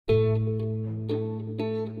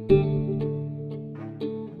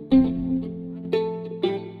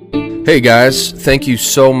Hey guys, thank you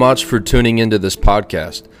so much for tuning into this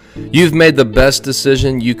podcast. You've made the best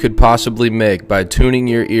decision you could possibly make by tuning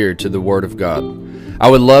your ear to the Word of God. I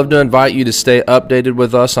would love to invite you to stay updated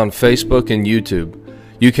with us on Facebook and YouTube.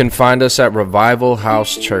 You can find us at Revival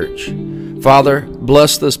House Church. Father,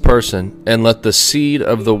 bless this person and let the seed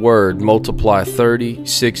of the Word multiply 30,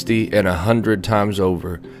 60, and 100 times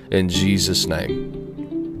over in Jesus' name.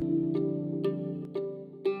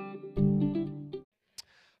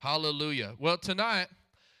 Hallelujah. Well, tonight,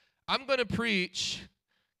 I'm going to preach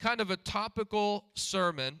kind of a topical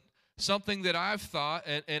sermon, something that I've thought,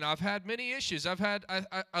 and I've had many issues.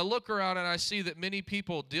 I look around and I see that many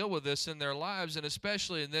people deal with this in their lives, and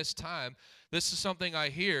especially in this time, this is something I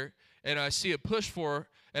hear and I see a push for,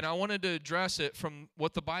 and I wanted to address it from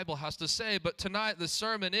what the Bible has to say. But tonight, the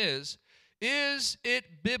sermon is it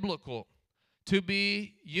biblical to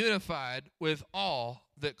be unified with all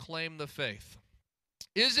that claim the faith?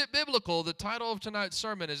 Is it biblical? The title of tonight's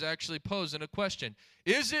sermon is actually posing a question.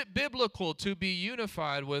 Is it biblical to be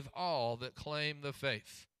unified with all that claim the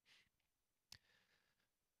faith?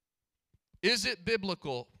 Is it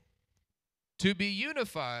biblical to be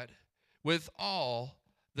unified with all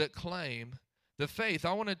that claim the faith?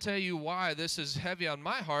 I want to tell you why this is heavy on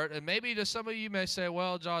my heart, and maybe to some of you may say,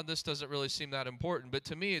 well, John, this doesn't really seem that important, but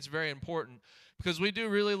to me it's very important because we do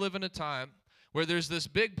really live in a time where there's this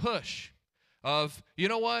big push of, you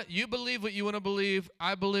know what, you believe what you want to believe,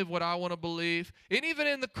 I believe what I want to believe, and even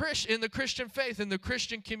in the Christian faith, in the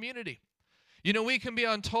Christian community. You know, we can be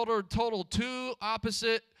on total two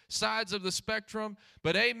opposite sides of the spectrum,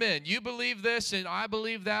 but amen, you believe this and I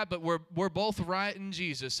believe that, but we're both right in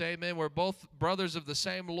Jesus, amen, we're both brothers of the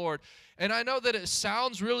same Lord. And I know that it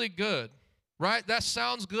sounds really good, right? That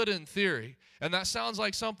sounds good in theory. And that sounds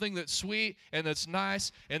like something that's sweet and that's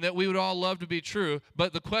nice and that we would all love to be true.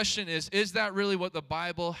 But the question is that really what the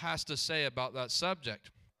Bible has to say about that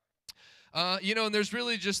subject? And there's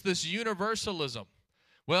really just this universalism.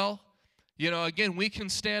 Well, again, we can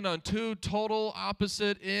stand on two total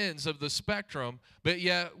opposite ends of the spectrum, but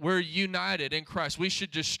yet we're united in Christ. We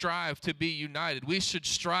should just strive to be united. We should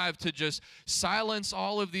strive to just silence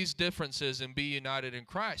all of these differences and be united in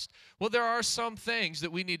Christ. Well, there are some things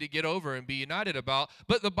that we need to get over and be united about,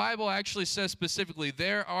 but the Bible actually says specifically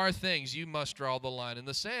there are things you must draw the line in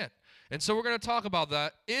the sand. And so we're going to talk about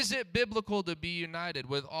that. Is it biblical to be united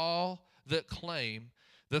with all that claim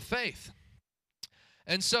the faith?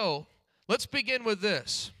 And so let's begin with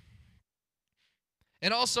this.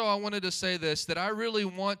 And also I wanted to say this, that I really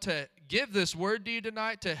want to give this word to you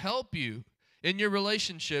tonight to help you in your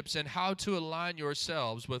relationships and how to align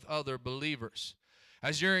yourselves with other believers.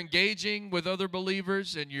 As you're engaging with other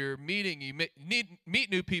believers and you're meeting, you meet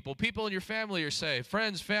new people. People in your family are saved,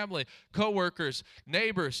 friends, family, co-workers,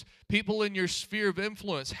 neighbors, people in your sphere of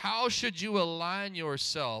influence. How should you align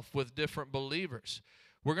yourself with different believers?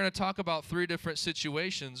 We're going to talk about three different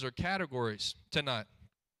situations or categories tonight.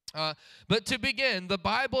 But to begin, the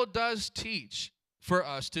Bible does teach for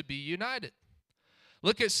us to be united.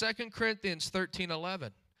 Look at 2 Corinthians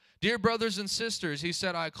 13:11. Dear brothers and sisters, he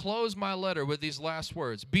said, I close my letter with these last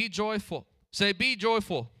words. Be joyful. Say, be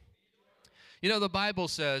joyful. You know, the Bible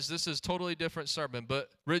says, this is a totally different sermon, but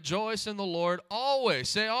rejoice in the Lord always.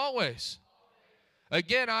 Say always.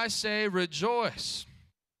 Again, I say rejoice.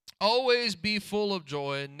 Always be full of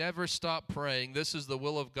joy and never stop praying. This is the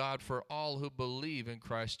will of God for all who believe in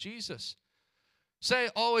Christ Jesus. Say,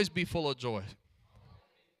 always be full of joy.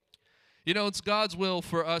 You know, it's God's will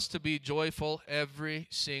for us to be joyful every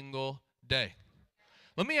single day.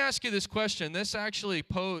 Let me ask you this question. This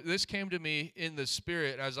came to me in the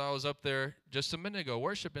Spirit as I was up there just a minute ago,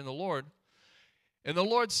 worshiping the Lord. And the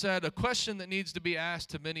Lord said, a question that needs to be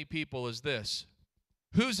asked to many people is this: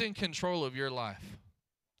 who's in control of your life?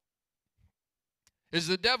 Is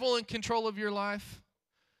the devil in control of your life?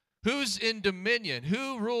 Who's in dominion?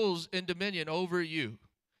 Who rules in dominion over you?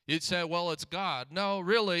 You'd say, well, it's God. No,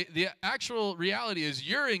 really, the actual reality is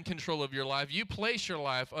you're in control of your life. You place your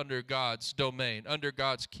life under God's domain, under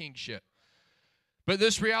God's kingship. But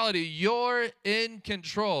this reality, you're in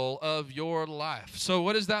control of your life. So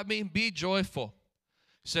what does that mean? Be joyful.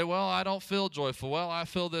 You say, well, I don't feel joyful. Well, I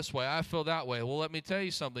feel this way. I feel that way. Well, let me tell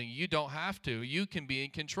you something. You don't have to. You can be in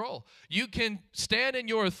control. You can stand in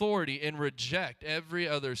your authority and reject every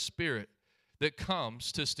other spirit that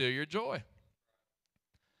comes to steal your joy.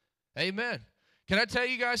 Amen. Can I tell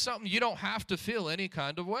you guys something? You don't have to feel any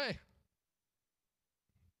kind of way.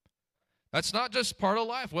 That's not just part of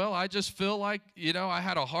life. Well, I just feel like, I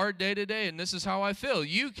had a hard day today and this is how I feel.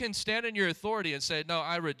 You can stand in your authority and say, no,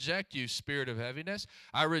 I reject you, spirit of heaviness.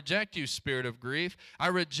 I reject you, spirit of grief. I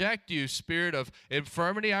reject you, spirit of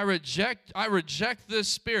infirmity. I reject this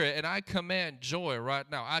spirit, and I command joy right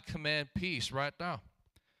now. I command peace right now.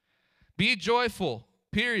 Be joyful,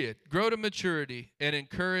 period. Grow to maturity and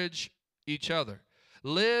encourage each other.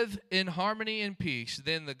 Live in harmony and peace,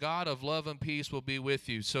 then the God of love and peace will be with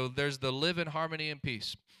you. So there's the live in harmony and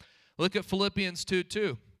peace. Look at Philippians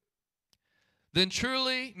 2:2. Then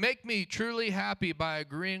make me truly happy by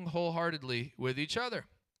agreeing wholeheartedly with each other.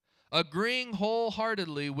 Agreeing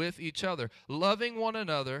wholeheartedly with each other, loving one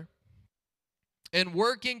another, and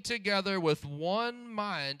working together with one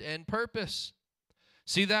mind and purpose.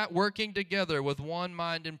 See that? Working together with one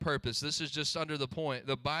mind and purpose. This is just under the point.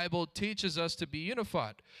 The Bible teaches us to be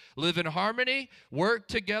unified. Live in harmony, work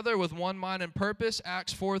together with one mind and purpose.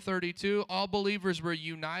 Acts 4:32, all believers were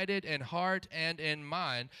united in heart and in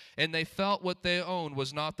mind, and they felt what they owned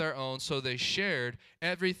was not their own, so they shared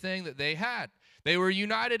everything that they had. They were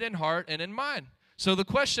united in heart and in mind. So the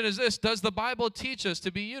question is this: does the Bible teach us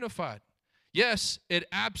to be unified? Yes, it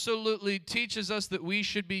absolutely teaches us that we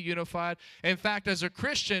should be unified. In fact, as a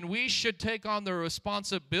Christian, we should take on the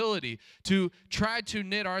responsibility to try to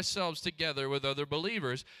knit ourselves together with other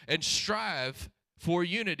believers and strive for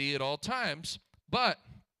unity at all times. But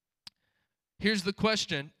here's the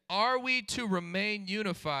question: are we to remain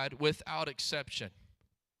unified without exception?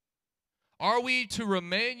 Are we to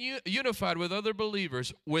remain unified with other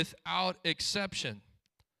believers without exception?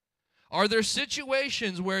 Are there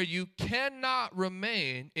situations where you cannot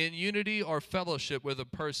remain in unity or fellowship with a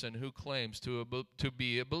person who claims to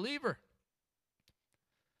be a believer?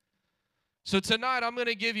 So tonight I'm going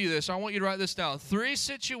to give you this. I want you to write this down. Three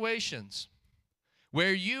situations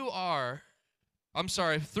where you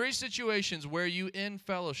in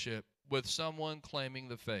fellowship with someone claiming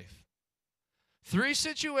the faith. 3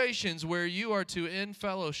 situations where you are to in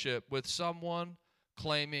fellowship with someone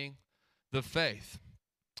claiming the faith.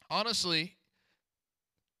 Honestly,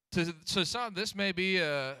 to some, this may be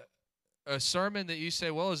a sermon that you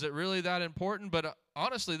say, well, is it really that important? But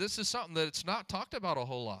honestly, this is something that it's not talked about a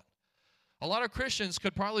whole lot. A lot of Christians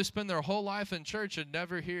could probably spend their whole life in church and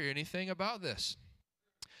never hear anything about this.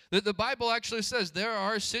 That the Bible actually says there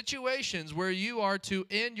are situations where you are to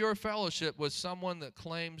end your fellowship with someone that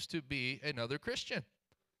claims to be another Christian.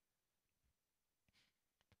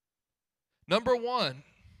 Number one,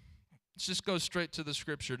 let's just go straight to the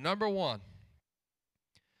scripture. Number one,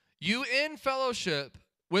 you end fellowship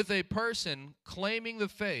with a person claiming the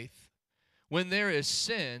faith when there is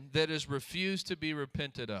sin that is refused to be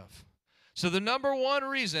repented of. So the number one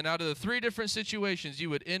reason out of the 3 different situations you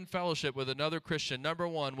would end fellowship with another Christian, number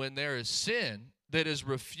one, when there is sin that is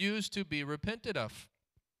refused to be repented of.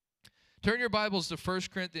 Turn your Bibles to 1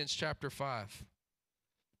 Corinthians chapter 5.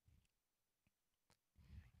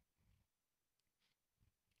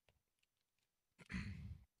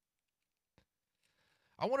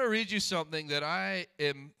 I want to read you something that I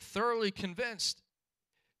am thoroughly convinced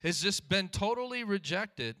has just been totally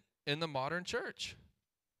rejected in the modern church.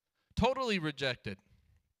 Totally rejected.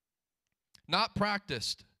 Not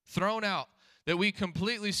practiced. Thrown out. That we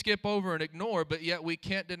completely skip over and ignore, but yet we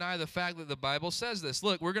can't deny the fact that the Bible says this.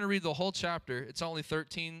 Look, we're going to read the whole chapter. It's only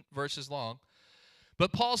 13 verses long.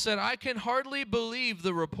 But Paul said, I can hardly believe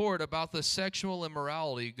the report about the sexual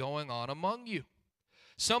immorality going on among you.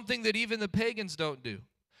 Something that even the pagans don't do.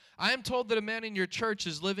 I am told that a man in your church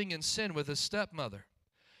is living in sin with his stepmother.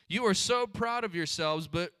 You are so proud of yourselves,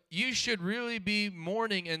 but you should really be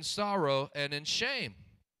mourning in sorrow and in shame.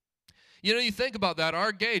 You know, you think about that.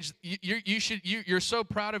 Our gauge, you're so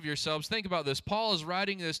proud of yourselves. Think about this. Paul is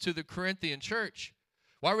writing this to the Corinthian church.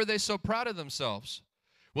 Why were they so proud of themselves?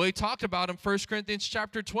 Well, he talked about in 1 Corinthians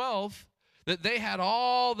chapter 12 that they had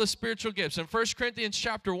all the spiritual gifts. In 1 Corinthians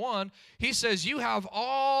chapter 1, he says, you have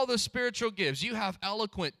all the spiritual gifts. You have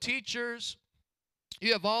eloquent teachers.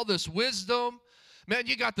 You have all this wisdom. Man,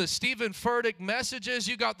 you got the Stephen Furtick messages.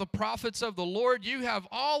 You got the prophets of the Lord. You have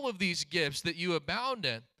all of these gifts that you abound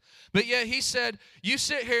in. But yet he said, you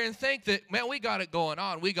sit here and think that, man, we got it going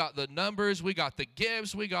on. We got the numbers. We got the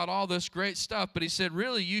gifts. We got all this great stuff. But he said,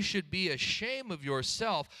 really, you should be ashamed of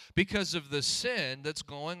yourself because of the sin that's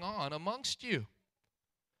going on amongst you.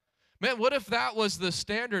 Man, what if that was the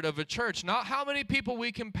standard of a church? Not how many people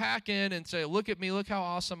we can pack in and say, look at me, look how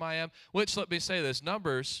awesome I am. Which, let me say this,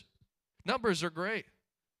 numbers are great.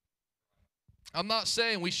 I'm not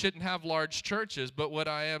saying we shouldn't have large churches, but what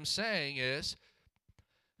I am saying is,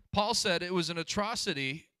 Paul said it was an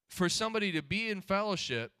atrocity for somebody to be in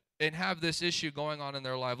fellowship and have this issue going on in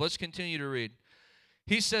their life. Let's continue to read.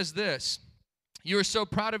 He says this, you are so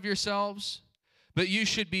proud of yourselves, but you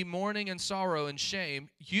should be mourning and sorrow and shame.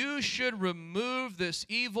 You should remove this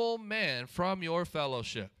evil man from your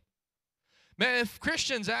fellowship. Man, if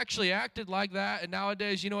Christians actually acted like that, and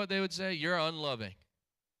nowadays, you know what they would say? You're unloving.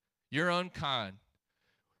 You're unkind.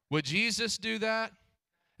 Would Jesus do that?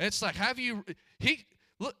 It's like,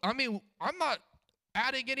 look, I mean, I'm not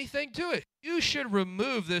adding anything to it. You should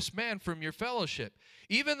remove this man from your fellowship.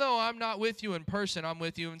 Even though I'm not with you in person, I'm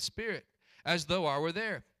with you in spirit, as though I were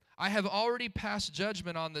there. I have already passed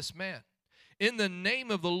judgment on this man. In the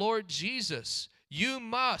name of the Lord Jesus, you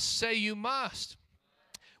must, say you must.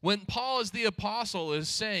 When Paul as the apostle is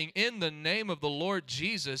saying, in the name of the Lord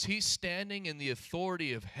Jesus, he's standing in the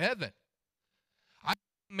authority of heaven. I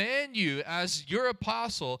command you as your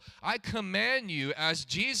apostle, I command you as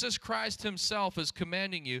Jesus Christ himself is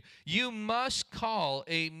commanding you, you must call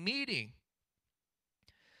a meeting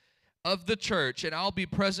of the church, and I'll be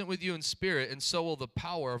present with you in spirit, and so will the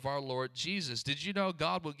power of our Lord Jesus. Did you know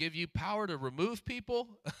God will give you power to remove people?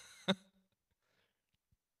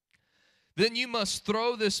 Then you must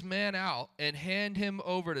throw this man out and hand him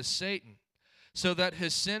over to Satan, so that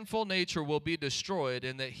his sinful nature will be destroyed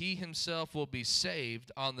and that he himself will be saved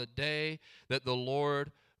on the day that the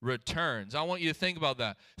Lord returns. I want you to think about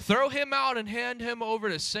that. Throw him out and hand him over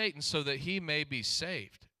to Satan so that he may be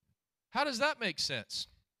saved. How does that make sense?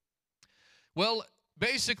 Well,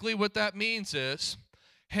 basically what that means is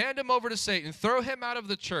hand him over to Satan, throw him out of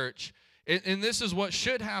the church, and this is what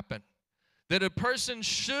should happen, that a person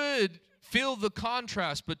should feel the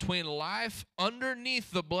contrast between life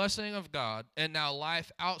underneath the blessing of God and now life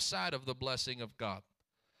outside of the blessing of God.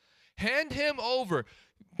 Hand him over.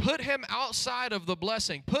 Put him outside of the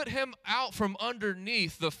blessing. Put him out from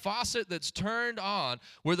underneath the faucet that's turned on,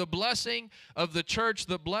 where the blessing of the church,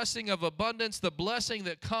 the blessing of abundance, the blessing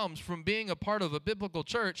that comes from being a part of a biblical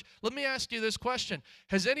church. Let me ask you this question.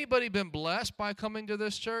 Has anybody been blessed by coming to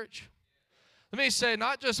this church? Let me say,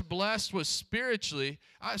 not just blessed with spiritually.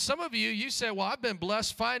 Some of you say, well, I've been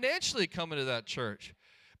blessed financially coming to that church.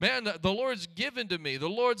 Man, the Lord's given to me. The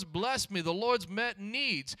Lord's blessed me. The Lord's met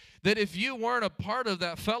needs. That if you weren't a part of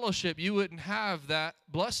that fellowship, you wouldn't have that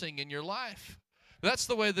blessing in your life. That's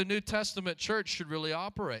the way the New Testament church should really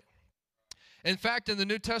operate. In fact, in the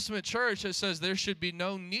New Testament church, it says there should be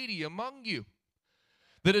no needy among you.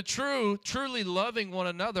 That a truly loving one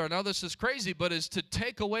another, I know this is crazy, but is to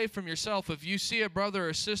take away from yourself. If you see a brother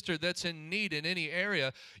or sister that's in need in any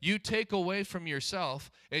area, you take away from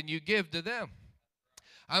yourself and you give to them.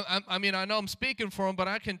 I mean, I know I'm speaking for him, but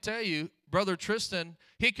I can tell you, Brother Tristan,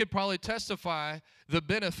 he could probably testify the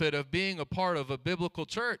benefit of being a part of a biblical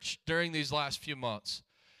church during these last few months.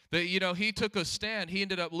 That, you know, he took a stand. He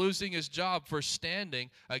ended up losing his job for standing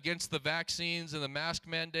against the vaccines and the mask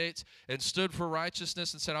mandates and stood for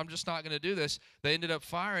righteousness and said, I'm just not going to do this. They ended up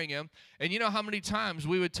firing him. And you know how many times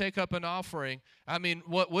we would take up an offering? I mean,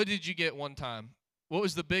 what did you get one time? What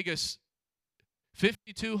was the biggest?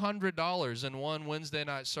 $5,200 in one Wednesday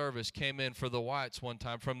night service came in for the Whites one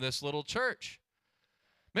time from this little church.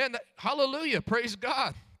 Man, hallelujah, praise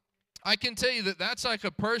God. I can tell you that that's like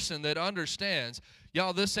a person that understands,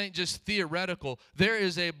 y'all, this ain't just theoretical. There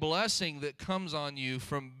is a blessing that comes on you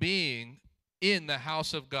from being in the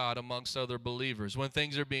house of God amongst other believers when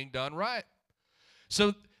things are being done right.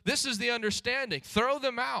 So this is the understanding. Throw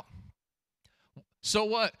them out. So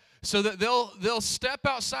what? So that they'll step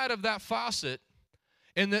outside of that faucet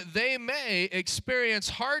and that they may experience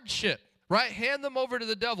hardship. Right? Hand them over to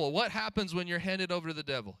the devil. What happens when you're handed over to the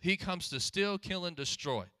devil? He comes to steal, kill, and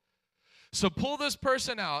destroy. So pull this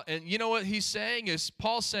person out, and you know what he's saying is,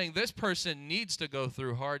 Paul's saying this person needs to go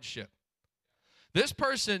through hardship. This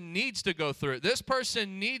person needs to go through it. This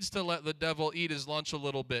person needs to let the devil eat his lunch a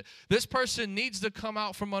little bit. This person needs to come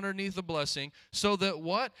out from underneath the blessing so that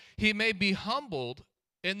what? He may be humbled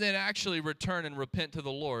and then actually return and repent to the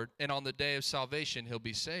Lord, and on the day of salvation, he'll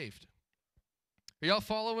be saved. Are y'all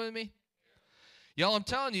following me? Y'all, I'm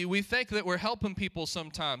telling you, we think that we're helping people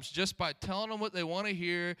sometimes just by telling them what they want to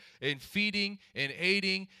hear and feeding and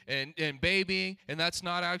aiding and babying, and that's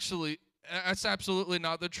absolutely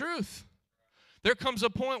not the truth. There comes a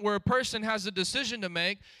point where a person has a decision to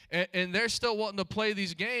make, and they're still wanting to play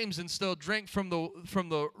these games and still drink from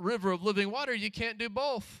the river of living water. You can't do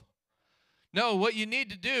both. No, what you need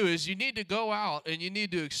to do is you need to go out and you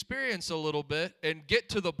need to experience a little bit and get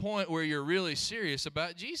to the point where you're really serious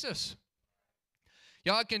about Jesus.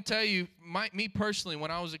 Y'all, I can tell you, me personally, when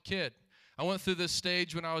I was a kid, I went through this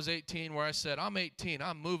stage when I was 18 where I said, I'm 18,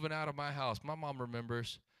 I'm moving out of my house. My mom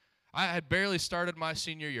remembers. I had barely started my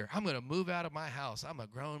senior year. I'm going to move out of my house. I'm a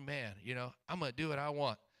grown man, I'm going to do what I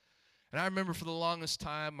want. And I remember for the longest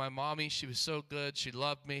time, my mommy, she was so good. She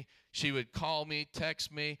loved me. She would call me,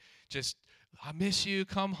 text me, just, I miss you,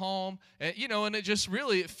 come home. And, and it just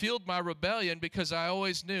really, it fueled my rebellion because I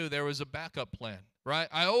always knew there was a backup plan, right?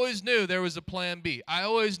 I always knew there was a plan B. I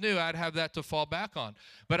always knew I'd have that to fall back on.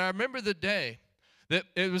 But I remember the day that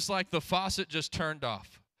it was like the faucet just turned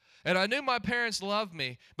off. And I knew my parents loved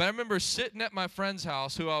me, but I remember sitting at my friend's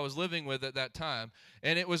house who I was living with at that time,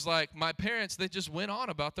 and it was like my parents, they just went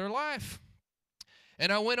on about their life.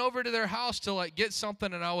 And I went over to their house to get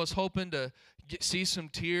something, and I was hoping to see some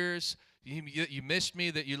tears. You missed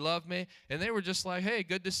me, that you loved me. And they were just like, hey,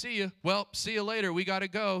 good to see you. Well, see you later. We got to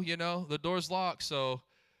go. The door's locked, so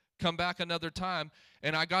come back another time.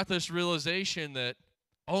 And I got this realization that,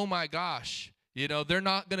 oh my gosh, they're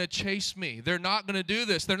not going to chase me. They're not going to do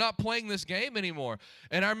this. They're not playing this game anymore.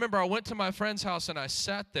 And I remember I went to my friend's house and I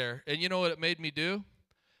sat there, and you know what it made me do?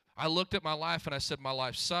 I looked at my life and I said, my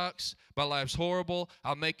life sucks. My life's horrible.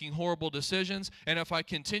 I'm making horrible decisions. And if I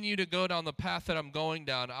continue to go down the path that I'm going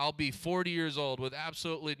down, I'll be 40 years old with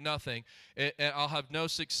absolutely nothing, and I'll have no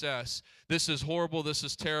success. This is horrible. This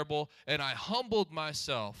is terrible. And I humbled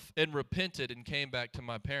myself and repented and came back to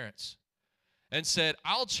my parents and said,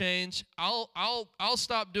 I'll change, I'll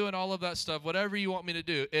stop doing all of that stuff, whatever you want me to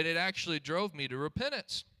do. And it actually drove me to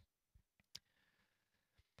repentance.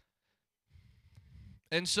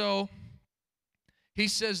 And so he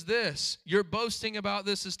says this, you're boasting about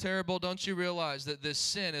this is terrible. Don't you realize that this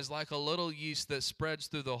sin is like a little yeast that spreads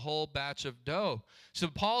through the whole batch of dough? So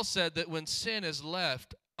Paul said that when sin is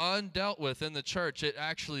left undealt with in the church, it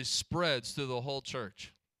actually spreads through the whole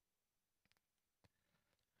church.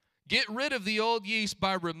 Get rid of the old yeast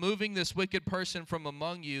by removing this wicked person from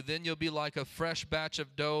among you. Then you'll be like a fresh batch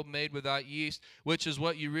of dough made without yeast, which is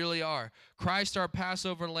what you really are. Christ, our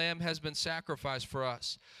Passover lamb, has been sacrificed for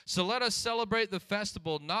us. So let us celebrate the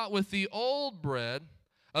festival not with the old bread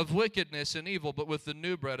of wickedness and evil, but with the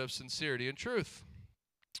new bread of sincerity and truth.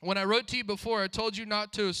 When I wrote to you before, I told you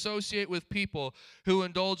not to associate with people who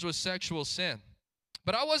indulge with sexual sin.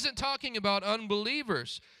 But I wasn't talking about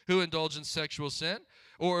unbelievers who indulge in sexual sin,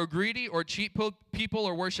 or are greedy, or cheat people,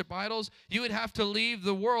 or worship idols. You would have to leave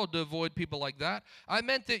the world to avoid people like that. I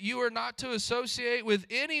meant that you are not to associate with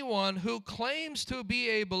anyone who claims to be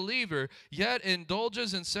a believer, yet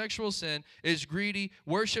indulges in sexual sin, is greedy,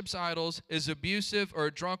 worships idols, is abusive, or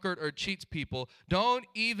a drunkard, or cheats people. Don't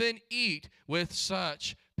even eat with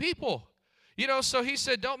such people. So he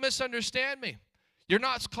said, don't misunderstand me. You're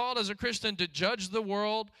not called as a Christian to judge the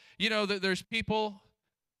world. That there's people,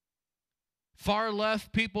 far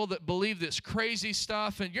left people, that believe this crazy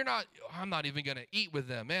stuff, and I'm not even going to eat with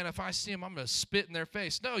them. Man, if I see them, I'm going to spit in their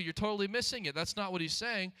face. No, you're totally missing it. That's not what he's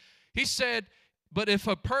saying. He said, but if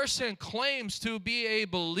a person claims to be a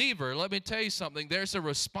believer, let me tell you something, there's a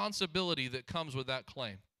responsibility that comes with that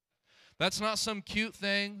claim. That's not some cute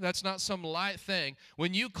thing. That's not some light thing.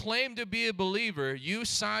 When you claim to be a believer, you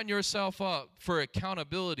sign yourself up for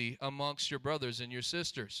accountability amongst your brothers and your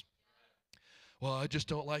sisters. Well, I just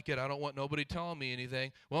don't like it. I don't want nobody telling me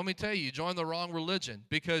anything. Well, let me tell you, you joined the wrong religion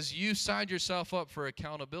because you signed yourself up for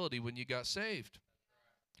accountability when you got saved.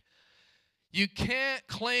 You can't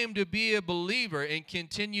claim to be a believer and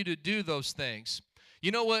continue to do those things.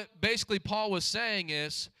 You know what basically Paul was saying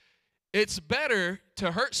is, it's better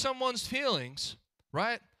to hurt someone's feelings,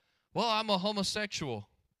 right? Well, I'm a homosexual,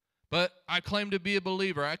 but I claim to be a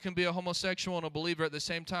believer. I can be a homosexual and a believer at the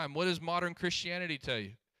same time. What does modern Christianity tell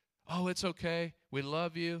you? Oh, it's okay. We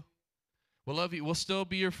love you. We'll love you. We'll still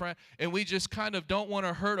be your friend. And we just kind of don't want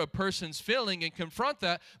to hurt a person's feeling and confront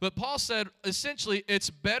that. But Paul said, essentially, it's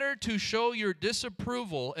better to show your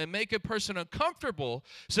disapproval and make a person uncomfortable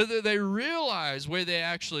so that they realize where they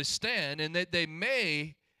actually stand and that they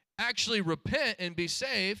may actually repent and be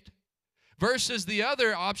saved, versus the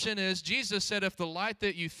other option is, Jesus said, if the light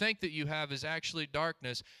that you think that you have is actually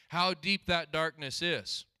darkness, how deep that darkness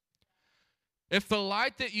is. If the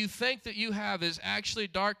light that you think that you have is actually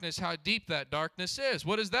darkness, how deep that darkness is.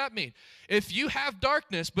 What does that mean? If you have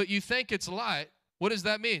darkness but you think it's light, what does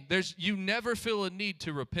that mean? You never feel a need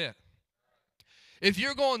to repent. If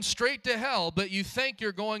you're going straight to hell, but you think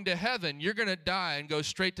you're going to heaven, you're going to die and go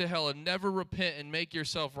straight to hell and never repent and make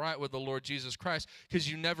yourself right with the Lord Jesus Christ because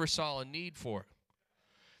you never saw a need for it.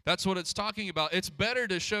 That's what it's talking about. It's better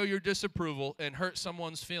to show your disapproval and hurt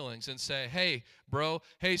someone's feelings and say, hey, bro,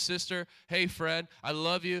 hey, sister, hey, friend, I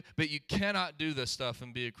love you, but you cannot do this stuff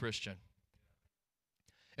and be a Christian.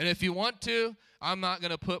 And if you want to, I'm not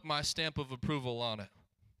going to put my stamp of approval on it.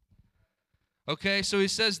 Okay, so he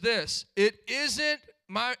says this, it isn't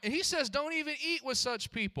and he says, don't even eat with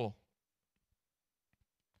such people.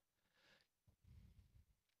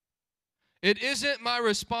 It isn't my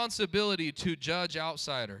responsibility to judge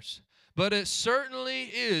outsiders, but it certainly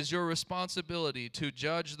is your responsibility to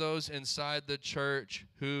judge those inside the church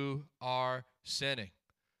who are sinning.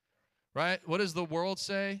 Right? What does the world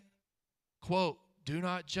say? Quote, do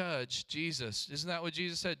not judge Jesus. Isn't that what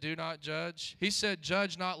Jesus said? Do not judge. He said,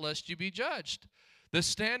 judge not lest you be judged. The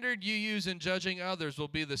standard you use in judging others will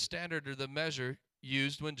be the standard or the measure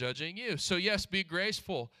used when judging you. So yes, be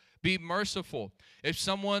graceful, be merciful. If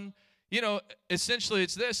someone, essentially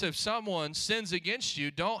it's this: if someone sins against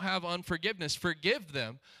you, don't have unforgiveness, forgive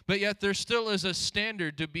them, but yet there still is a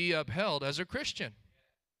standard to be upheld as a Christian.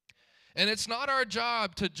 And it's not our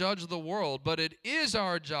job to judge the world, but it is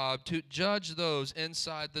our job to judge those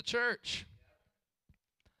inside the church.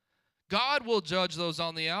 God will judge those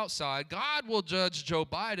on the outside. God will judge Joe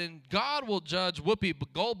Biden. God will judge Whoopi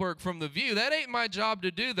Goldberg from The View. That ain't my job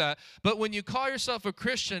to do that. But when you call yourself a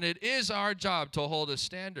Christian, it is our job to hold a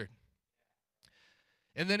standard.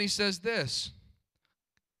 And then he says this: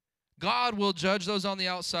 God will judge those on the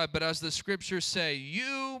outside, but as the scriptures say,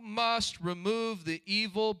 you must remove the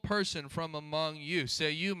evil person from among you.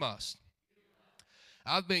 Say, you must.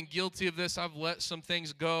 I've been guilty of this. I've let some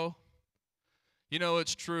things go.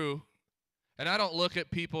 It's true. And I don't look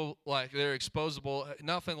at people like they're exposable,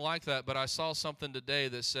 nothing like that, but I saw something today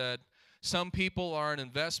that said, some people are an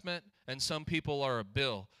investment and some people are a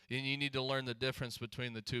bill, and you need to learn the difference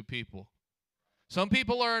between the two people. Some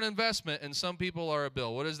people are an investment and some people are a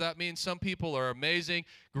bill. What does that mean? Some people are amazing,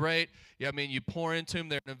 great. Yeah, I mean, you pour into them,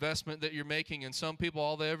 they're an investment that you're making, and some people,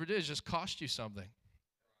 all they ever did is just cost you something.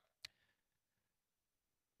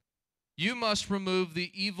 You must remove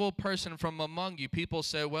the evil person from among you. People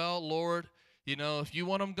say, well, Lord, if you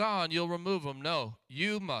want them gone, you'll remove them. No,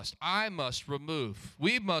 you must. I must remove.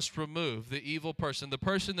 We must remove the evil person, the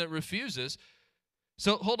person that refuses.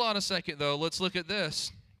 So hold on a second, though. Let's look at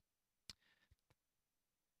this.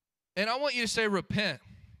 And I want you to say repent.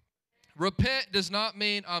 Repent does not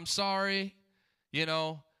mean I'm sorry,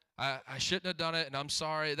 I shouldn't have done it and I'm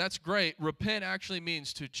sorry. That's great. Repent actually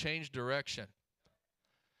means to change direction.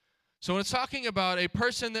 So when it's talking about a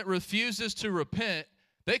person that refuses to repent,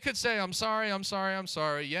 they could say, I'm sorry, I'm sorry, I'm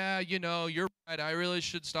sorry. Yeah, you're right, I really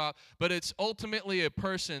should stop. But it's ultimately a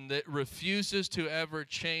person that refuses to ever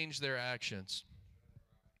change their actions.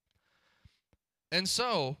 And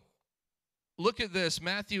so, look at this,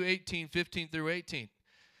 Matthew 18:15-18.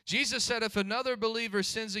 Jesus said, if another believer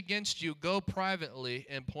sins against you, go privately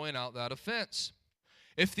and point out that offense.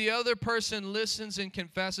 If the other person listens and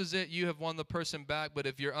confesses it, you have won the person back. But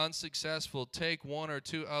if you're unsuccessful, take one or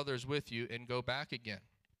two others with you and go back again,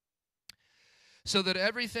 so that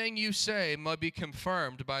everything you say might be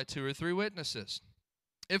confirmed by 2 or 3 witnesses.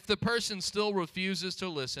 If the person still refuses to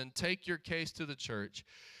listen, take your case to the church.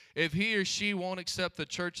 If he or she won't accept the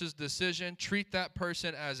church's decision, treat that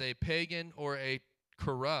person as a pagan or a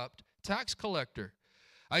corrupt tax collector.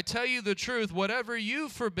 I tell you the truth, whatever you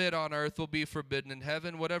forbid on earth will be forbidden in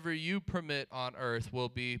heaven. Whatever you permit on earth will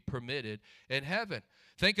be permitted in heaven.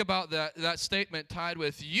 Think about that statement tied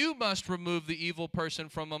with, you must remove the evil person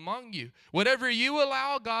from among you. Whatever you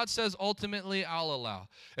allow, God says, ultimately I'll allow.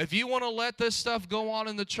 If you want to let this stuff go on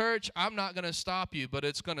in the church, I'm not going to stop you, but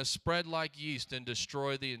it's going to spread like yeast and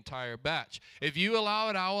destroy the entire batch. If you allow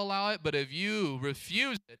it, I'll allow it, but if you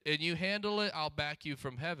refuse it and you handle it, I'll back you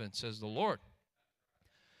from heaven, says the Lord.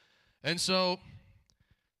 And so,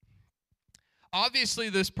 obviously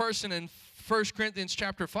this person in 1 Corinthians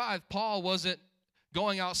chapter 5, Paul wasn't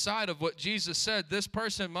going outside of what Jesus said. This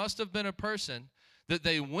person must have been a person that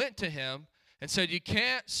they went to him and said,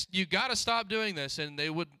 you got to stop doing this, and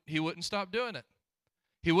he wouldn't stop doing it.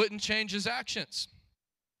 He wouldn't change his actions.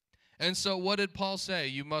 And so what did Paul say?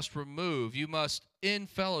 You must in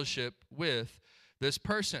fellowship with this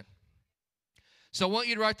person. So I want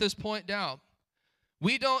you to write this point down.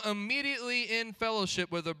 We don't immediately in fellowship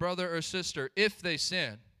with a brother or sister if they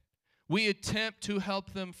sin. We attempt to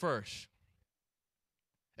help them first.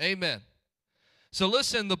 Amen. So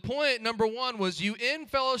listen, the point number 1 was you in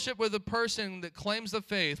fellowship with a person that claims the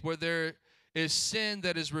faith where there is sin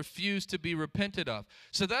that is refused to be repented of.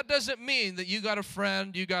 So that doesn't mean that you got a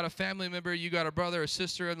friend, you got a family member, you got a brother or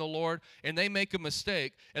sister in the Lord, and they make a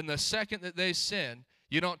mistake, and the second that they sin,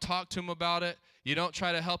 you don't talk to them about it. You don't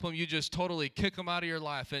try to help them. You just totally kick them out of your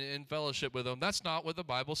life and in fellowship with them. That's not what the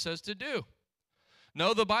Bible says to do.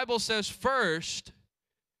 No, the Bible says first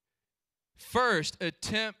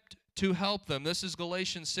attempt to help them. This is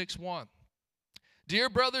Galatians 6:1. Dear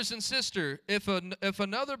brothers and sisters, if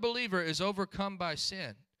another believer is overcome by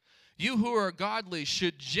sin, You who are godly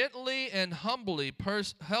should gently and humbly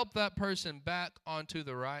help that person back onto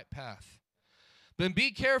the right path. Then be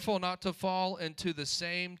careful not to fall into the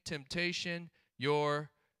same temptation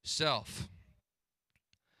yourself.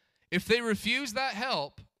 If they refuse that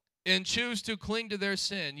help and choose to cling to their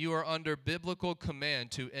sin, you are under biblical command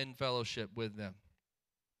to end fellowship with them.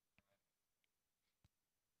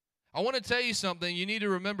 I want to tell you something. You need to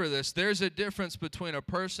remember this. There's a difference between a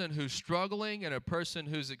person who's struggling and a person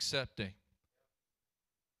who's accepting.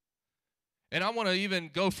 And I want to even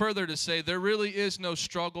go further to say there really is no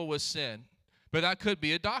struggle with sin. But that could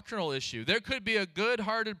be a doctrinal issue. There could be a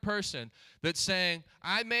good-hearted person that's saying,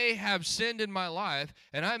 I may have sinned in my life,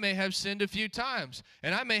 and I may have sinned a few times,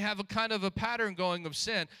 and I may have a kind of a pattern going of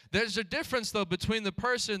sin. There's a difference, though, between the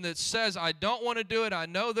person that says, I don't want to do it, I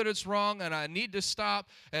know that it's wrong, and I need to stop,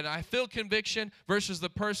 and I feel conviction, versus the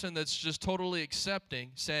person that's just totally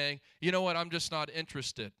accepting, saying, you know what, I'm just not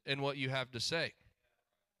interested in what you have to say.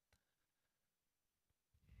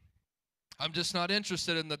 I'm just not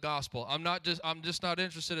interested in the gospel. I'm just not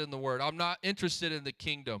interested in the word. I'm not interested in the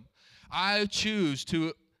kingdom. I choose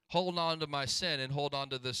to hold on to my sin and hold on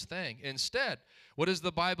to this thing. Instead, what does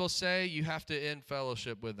the Bible say? You have to end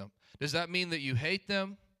fellowship with them. Does that mean that you hate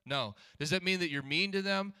them? No. Does that mean that you're mean to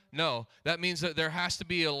them? No. That means that there has to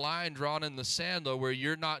be a line drawn in the sand, though, where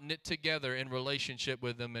you're not knit together in relationship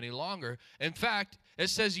with them any longer. In fact, it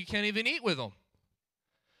says you can't even eat with them.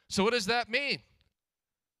 So what does that mean?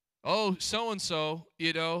 Oh, so-and-so,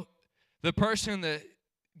 the person that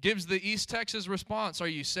gives the East Texas response, are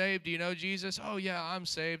you saved? Do you know Jesus? Oh, yeah, I'm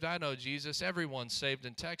saved. I know Jesus. Everyone's saved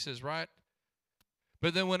in Texas, right?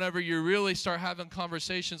 But then whenever you really start having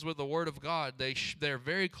conversations with the Word of God, they're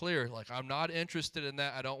very clear, like, I'm not interested in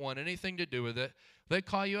that. I don't want anything to do with it. They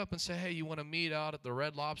call you up and say, hey, you want to meet out at the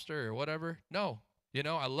Red Lobster or whatever? No,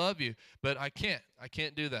 I love you, but I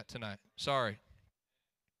can't do that tonight. Sorry.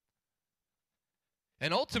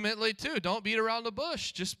 And ultimately, too, don't beat around the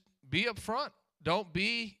bush. Just be upfront. Don't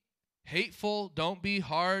be hateful. Don't be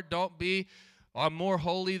hard. Don't be, I'm more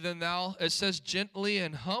holy than thou. It says gently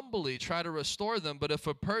and humbly try to restore them. But if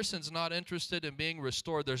a person's not interested in being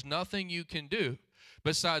restored, there's nothing you can do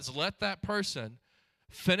besides let that person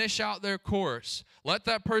finish out their course. Let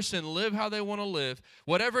that person live how they want to live.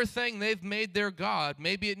 Whatever thing they've made their God,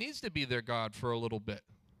 maybe it needs to be their God for a little bit.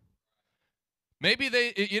 Maybe they,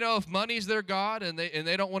 if money's their God and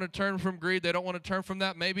they don't want to turn from greed, they don't want to turn from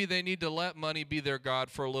that, maybe they need to let money be their God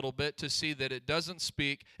for a little bit to see that it doesn't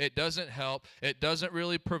speak, it doesn't help, it doesn't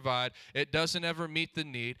really provide, it doesn't ever meet the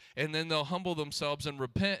need, and then they'll humble themselves and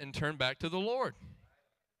repent and turn back to the Lord.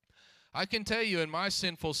 I can tell you in my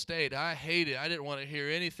sinful state, I hated it. I didn't want to hear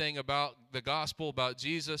anything about the gospel, about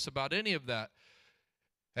Jesus, about any of that.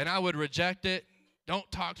 And I would reject it. Don't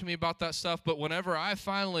talk to me about that stuff. But whenever I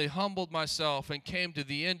finally humbled myself and came to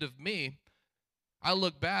the end of me, I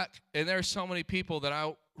look back, and there's so many people that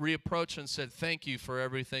I reapproached and said, thank you for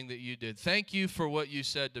everything that you did. Thank you for what you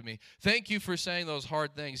said to me. Thank you for saying those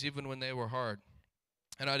hard things even when they were hard.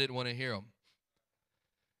 And I didn't want to hear them.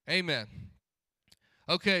 Amen.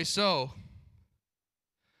 Okay, so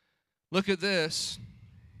look at this.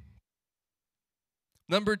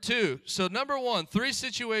 Number 2. So number 1, 3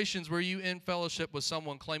 situations where you end fellowship with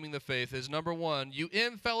someone claiming the faith is, number 1, you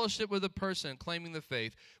end fellowship with a person claiming the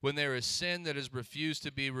faith when there is sin that is refused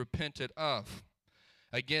to be repented of.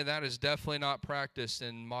 Again, that is definitely not practiced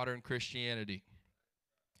in modern Christianity.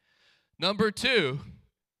 Number 2,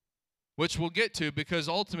 which we'll get to, because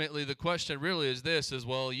ultimately the question really is this, is,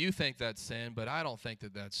 well, you think that's sin, but I don't think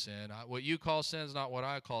that that's sin. What you call sin is not what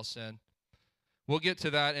I call sin. We'll get to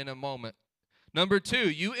that in a moment. Number 2,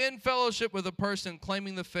 you end fellowship with a person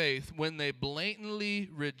claiming the faith when they blatantly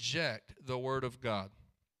reject the Word of God.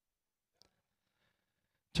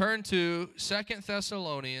 Turn to 2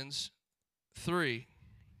 Thessalonians 3,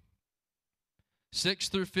 6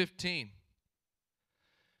 through 15.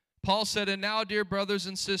 Paul said, and now, dear brothers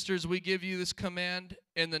and sisters, we give you this command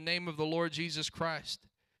in the name of the Lord Jesus Christ.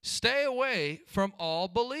 Stay away from all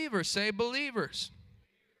believers. Say believers.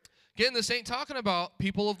 Again, this ain't talking about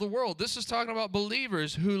people of the world. This is talking about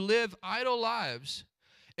believers who live idle lives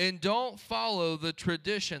and don't follow the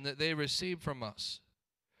tradition that they received from us.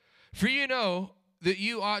 For you know that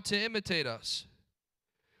you ought to imitate us.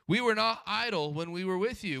 We were not idle when we were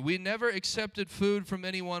with you. We never accepted food from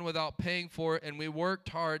anyone without paying for it, and we worked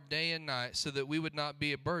hard day and night so that we would not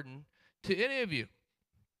be a burden to any of you.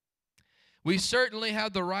 We certainly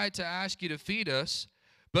have the right to ask you to feed us,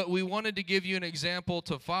 but we wanted to give you an example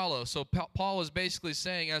to follow. So Paul was basically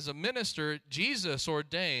saying, as a minister, Jesus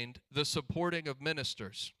ordained the supporting of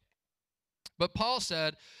ministers. But Paul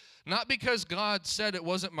said, Not because God said it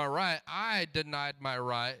wasn't my right. I denied my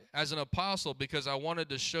right as an apostle because I wanted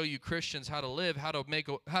to show you Christians how to live, how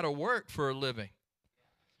to work for a living.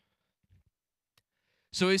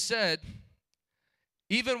 So he said,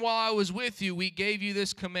 even while I was with you, we gave you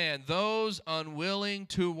this command. Those unwilling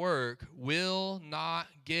to work will not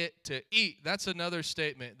get to eat. That's another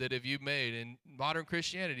statement that if you made in modern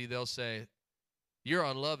Christianity, they'll say, you're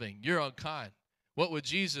unloving, you're unkind. What would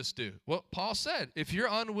Jesus do? What Paul said, if you're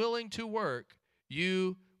unwilling to work,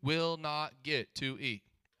 you will not get to eat.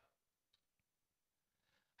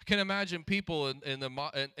 I can imagine people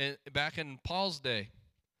back in Paul's day.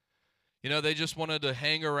 You know, they just wanted to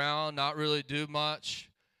hang around, not really do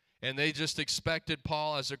much, and they just expected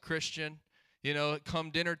Paul as a Christian. You know,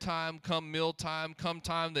 come dinner time, come meal time, come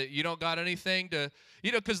time that you don't got anything to,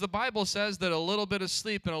 because the Bible says that a little bit of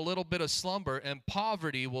sleep and a little bit of slumber and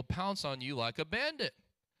poverty will pounce on you like a bandit.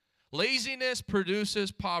 Laziness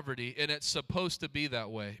produces poverty, and it's supposed to be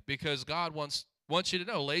that way because God wants you to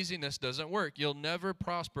know laziness doesn't work. You'll never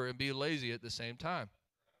prosper and be lazy at the same time.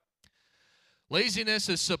 Laziness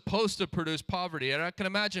is supposed to produce poverty, and I can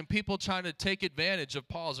imagine people trying to take advantage of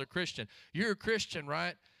Paul as a Christian. You're a Christian,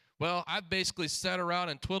 right? Well, I've basically sat around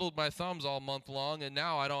and twiddled my thumbs all month long, and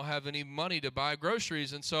now I don't have any money to buy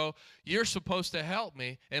groceries, and so you're supposed to help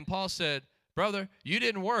me. And Paul said, brother, you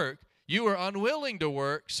didn't work. You were unwilling to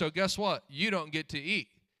work, so guess what? You don't get to eat.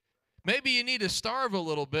 Maybe you need to starve a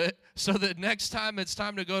little bit so that next time it's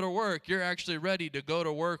time to go to work, you're actually ready to go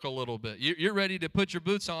to work a little bit. You're ready to put your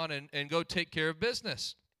boots on and go take care of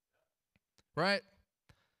business, right?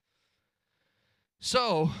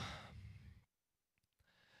 So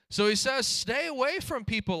he says, stay away from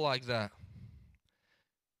people like that.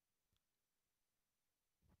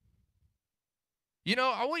 You know,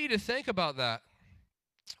 I want you to think about that.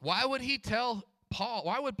 Why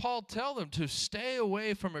would Paul tell them to stay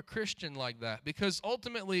away from a Christian like that? Because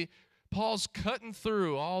ultimately, Paul's cutting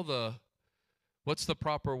through all the, what's the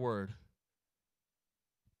proper word?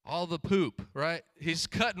 All the poop, right? He's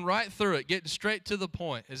cutting right through it, getting straight to the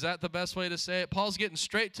point. Is that the best way to say it? Paul's getting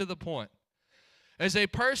straight to the point. As a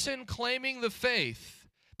person claiming the faith,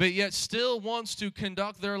 but yet still wants to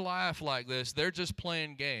conduct their life like this, they're just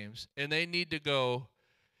playing games, and they need to go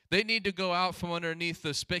out from underneath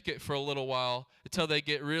the spigot for a little while until they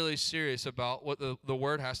get really serious about what the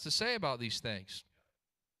Word has to say about these things.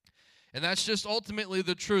 And that's just ultimately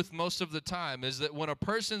the truth most of the time, is that when a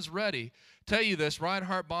person's ready, tell you this,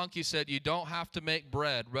 Reinhard Bonnke said, you don't have to make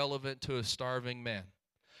bread relevant to a starving man.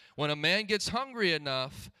 When a man gets hungry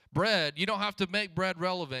enough, you don't have to make bread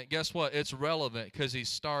relevant. Guess what? It's relevant because he's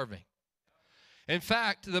starving. In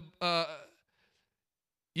fact,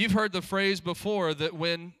 you've heard the phrase before that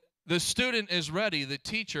when the student is ready, the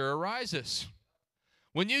teacher arises.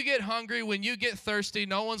 When you get hungry, when you get thirsty,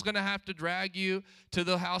 no one's going to have to drag you to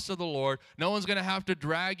the house of the Lord. No one's going to have to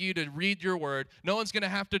drag you to read your word. No one's going to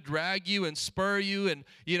have to drag you and spur you and,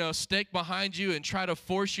 stick behind you and try to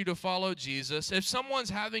force you to follow Jesus. If someone's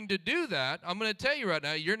having to do that, I'm going to tell you right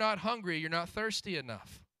now, you're not hungry, you're not thirsty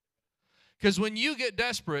enough. Because when you get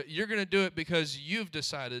desperate, you're going to do it because you've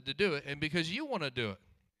decided to do it and because you want to do it.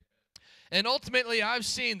 And ultimately, I've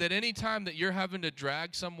seen that any time that you're having to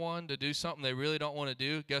drag someone to do something they really don't want to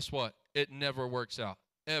do, guess what? It never works out,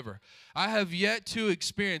 ever. I have yet to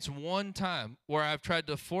experience one time where I've tried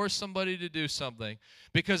to force somebody to do something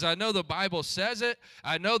because I know the Bible says it.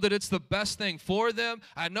 I know that it's the best thing for them.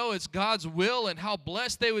 I know it's God's will and how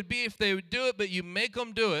blessed they would be if they would do it, but you make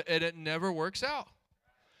them do it, and it never works out.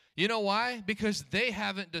 You know why? Because they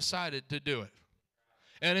haven't decided to do it.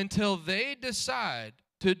 And until they decide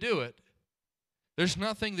to do it, there's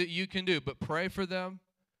nothing that you can do but pray for them,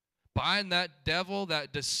 bind that devil,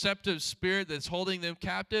 that deceptive spirit that's holding them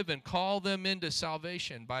captive, and call them into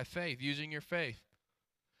salvation by faith, using your faith.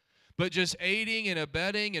 But just aiding and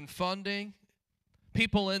abetting and funding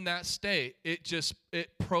people in that state, it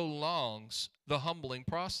prolongs the humbling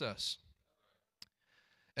process.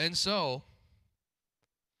 And so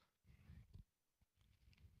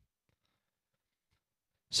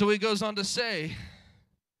he goes on to say,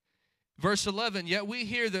 verse 11, yet we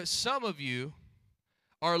hear that some of you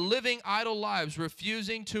are living idle lives,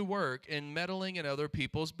 refusing to work and meddling in other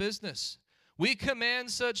people's business. We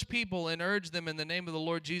command such people and urge them in the name of the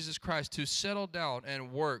Lord Jesus Christ to settle down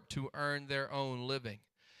and work to earn their own living.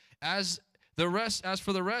 As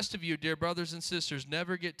for the rest of you, dear brothers and sisters,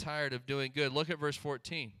 never get tired of doing good. Look at verse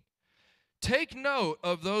 14. Take note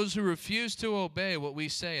of those who refuse to obey what we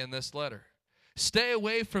say in this letter. Stay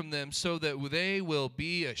away from them so that they will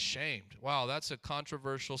be ashamed. Wow, that's a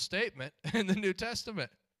controversial statement in the New Testament.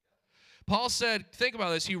 Paul said, think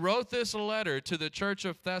about this. He wrote this letter to the church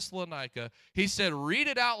of Thessalonica. He said, read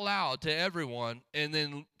it out loud to everyone, and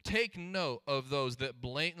then take note of those that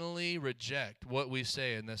blatantly reject what we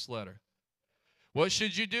say in this letter. What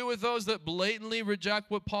should you do with those that blatantly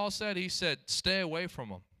reject what Paul said? He said, stay away from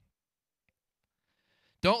them.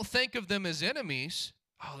 Don't think of them as enemies.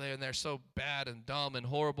 Oh, they're so bad and dumb and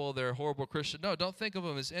horrible. They're a horrible Christian. No, don't think of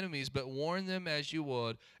them as enemies, but warn them as you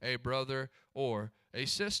would a brother or a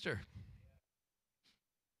sister.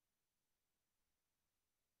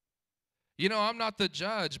 You know, I'm not the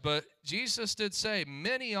judge, but Jesus did say,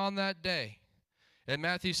 many on that day in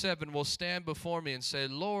Matthew 7 will stand before me and say,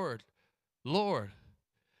 Lord, Lord,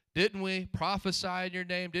 didn't we prophesy in your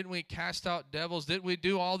name? Didn't we cast out devils? Didn't we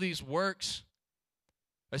do all these works?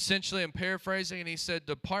 Essentially, I'm paraphrasing, and he said,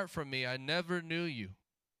 depart from me, I never knew you.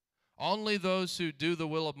 Only those who do the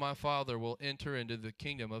will of my Father will enter into the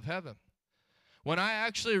kingdom of heaven. When I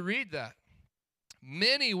actually read that,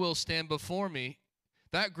 many will stand before me.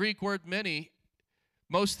 That Greek word many,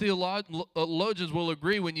 most theologians will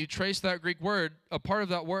agree when you trace that Greek word, a part of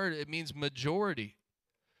that word, it means majority.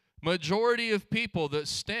 Majority of people that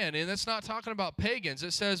stand, and that's not talking about pagans.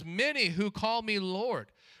 It says many who call me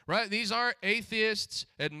Lord, right? These aren't atheists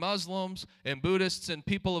and Muslims and Buddhists and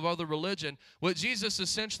people of other religion. What Jesus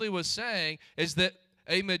essentially was saying is that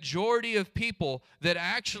a majority of people that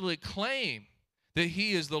actually claim that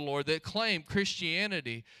he is the Lord, that claim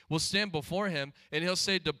Christianity, will stand before him, and he'll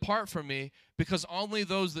say, depart from me, because only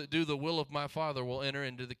those that do the will of my Father will enter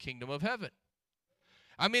into the kingdom of heaven.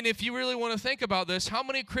 I mean, if you really want to think about this, how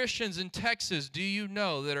many Christians in Texas do you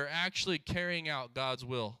know that are actually carrying out God's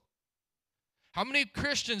will? How many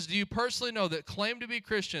Christians do you personally know that claim to be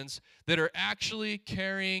Christians that are actually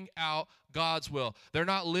carrying out God's will? They're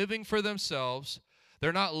not living for themselves.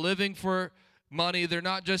 They're not living for money. They're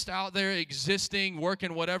not just out there existing,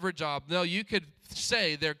 working whatever job. No, you could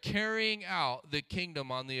say they're carrying out the kingdom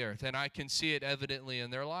on the earth, and I can see it evidently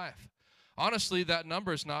in their life. Honestly, that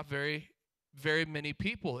number is not very many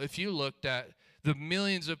people if you looked at the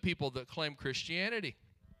millions of people that claim Christianity.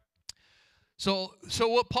 So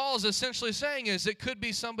what Paul is essentially saying is it could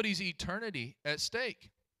be somebody's eternity at stake.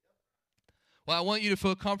 Well, I want you to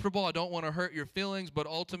feel comfortable. I don't want to hurt your feelings, but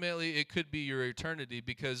ultimately it could be your eternity,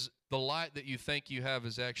 because the light that you think you have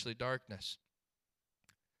is actually darkness.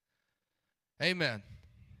 Amen.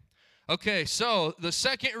 Okay, so the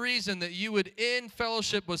second reason that you would end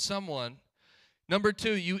fellowship with someone, number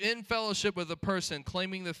 2, you end fellowship with a person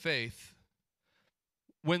claiming the faith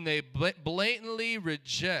when they blatantly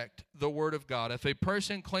reject the Word of God. If a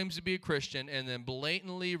person claims to be a Christian and then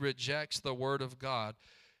blatantly rejects the Word of God,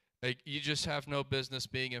 you just have no business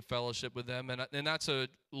being in fellowship with them. And that's a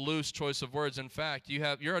loose choice of words. In fact,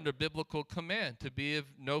 you're under biblical command to be of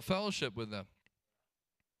no fellowship with them.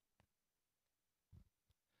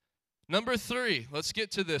 Number 3, let's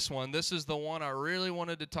get to this one. This is the one I really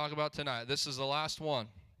wanted to talk about tonight. This is the last one.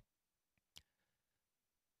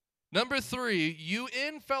 Number 3, you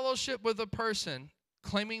end fellowship with a person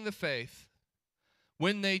claiming the faith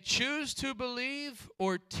when they choose to believe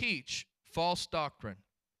or teach false doctrine.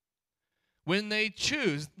 When they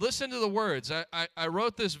choose, listen to the words. I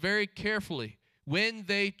wrote this very carefully. When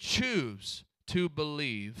they choose to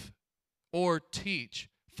believe or teach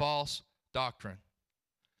false doctrine.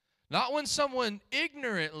 Not when someone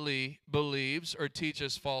ignorantly believes or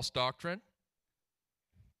teaches false doctrine.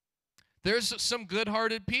 There's some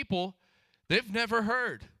good-hearted people, they've never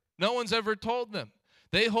heard. No one's ever told them.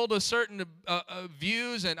 They hold a certain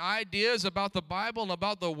views and ideas about the Bible and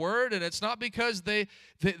about the Word, and it's not because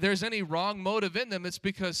there's any wrong motive in them. It's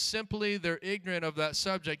because simply they're ignorant of that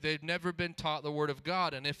subject. They've never been taught the Word of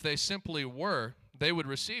God, and if they simply were, they would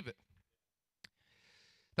receive it.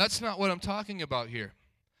 That's not what I'm talking about here.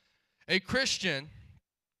 A Christian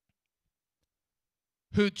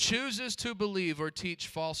who chooses to believe or teach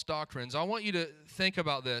false doctrines, I want you to think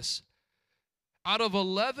about this. Out of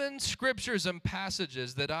 11 scriptures and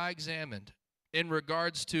passages that I examined in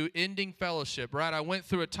regards to ending fellowship, right? I went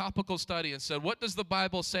through a topical study and said, what does the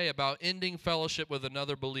Bible say about ending fellowship with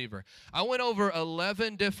another believer? I went over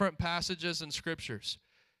 11 different passages and scriptures.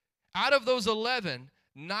 Out of those 11,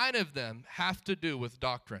 9 of them have to do with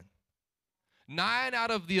doctrine. 9 out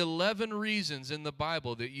of the 11 reasons in the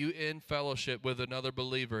Bible that you end fellowship with another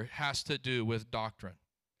believer has to do with doctrine.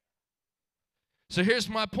 So here's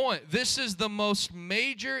my point. This is the most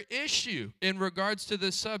major issue in regards to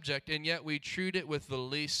this subject, and yet we treat it with the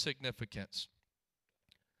least significance.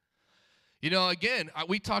 You know, again,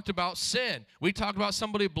 we talked about sin. We talked about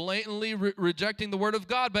somebody blatantly rejecting the Word of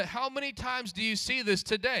God, but how many times do you see this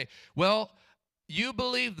today? Well, you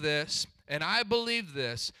believe this, and I believe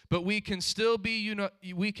this, but we can still be united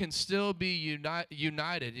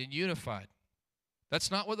and unified. That's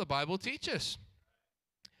not what the Bible teaches.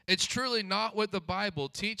 It's truly not what the Bible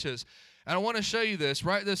teaches. And I want to show you this.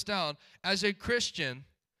 Write this down. As a Christian,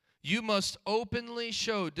 you must openly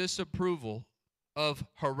show disapproval of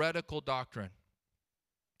heretical doctrine.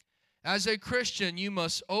 As a Christian, you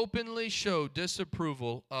must openly show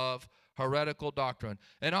disapproval of heretical doctrine.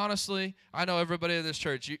 And honestly, I know everybody in this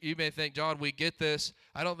church, you may think, John, we get this.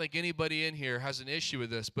 I don't think anybody in here has an issue with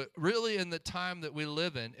this. But really, in the time that we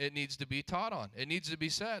live in, it needs to be taught on. It needs to be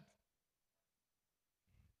said.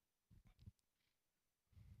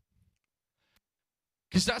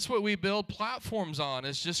 Because that's what we build platforms on,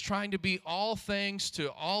 is just trying to be all things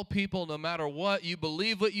to all people, no matter what. You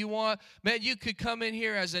believe what you want. Man, you could come in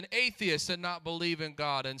here as an atheist and not believe in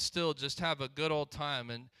God and still just have a good old time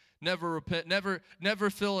and never repent, never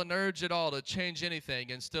feel an urge at all to change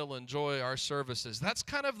anything and still enjoy our services. That's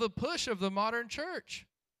kind of the push of the modern church.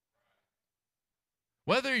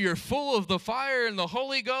 Whether you're full of the fire and the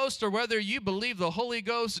Holy Ghost, or whether you believe the Holy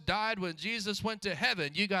Ghost died when Jesus went to heaven,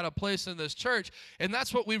 you got a place in this church. And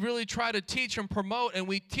that's what we really try to teach and promote. And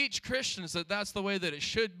we teach Christians that that's the way that it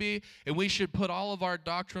should be. And we should put all of our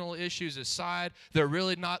doctrinal issues aside. They're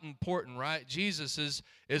really not important, right? Jesus is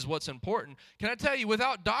what's important. Can I tell you,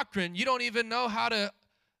 without doctrine, you don't even know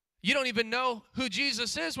who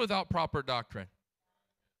Jesus is without proper doctrine.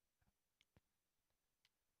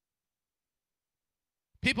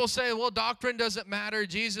 People say, well, doctrine doesn't matter.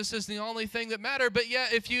 Jesus is the only thing that matters. But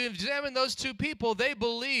yet, if you examine those two people, they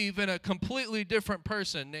believe in a completely different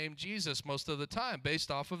person named Jesus most of the time,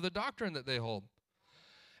 based off of the doctrine that they hold.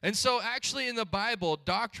 And so actually in the Bible,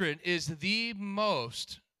 doctrine is the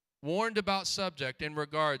most warned about subject in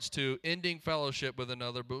regards to ending fellowship with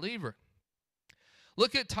another believer.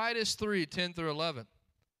 Look at Titus 3:10-11.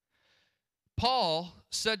 Paul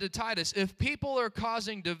said to Titus, if people are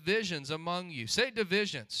causing divisions among you, say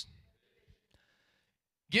divisions,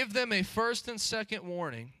 give them a first and second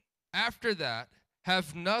warning. After that,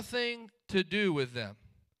 have nothing to do with them.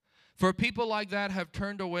 For people like that have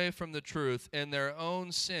turned away from the truth, and their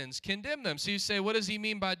own sins condemn them. So you say, what does he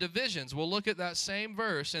mean by divisions? Well, look at that same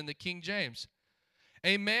verse in the King James.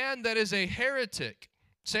 A man that is a heretic,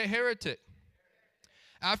 say heretic,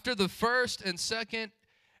 after the first and second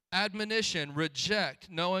admonition, reject,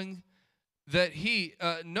 knowing that he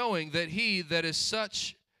that is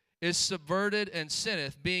such is subverted and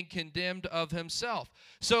sinneth, being condemned of himself.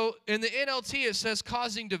 So in the NLT it says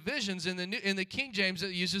causing divisions. In the King James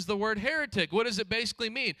it uses the word heretic. What does it basically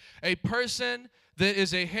mean? A person that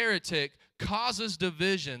is a heretic causes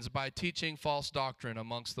divisions by teaching false doctrine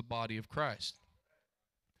amongst the body of Christ.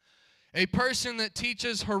 A person that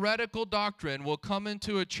teaches heretical doctrine will come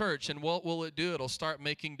into a church, and what will it do? It'll start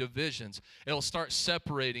making divisions. It'll start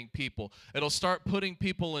separating people. It'll start putting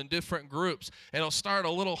people in different groups. It'll start a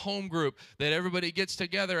little home group that everybody gets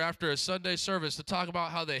together after a Sunday service to talk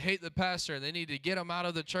about how they hate the pastor and they need to get him out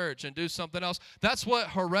of the church and do something else. That's what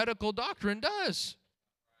heretical doctrine does,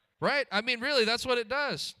 right? I mean, really, that's what it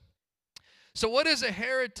does. So what is a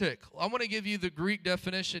heretic? I want to give you the Greek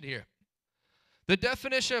definition here. The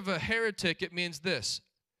definition of a heretic, it means this: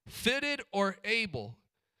 fitted or able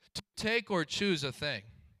to take or choose a thing.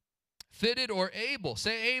 Fitted or able,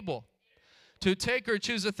 say able, to take or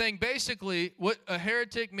choose a thing. Basically, what a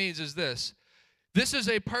heretic means is this. This is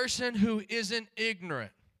a person who isn't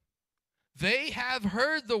ignorant. They have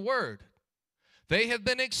heard the word. They have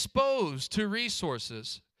been exposed to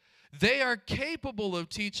resources. They are capable of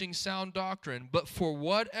teaching sound doctrine, but for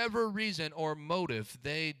whatever reason or motive,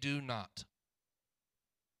 they do not.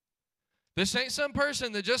 This ain't some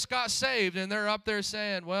person that just got saved and they're up there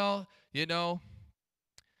saying, well, you know,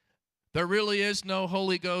 there really is no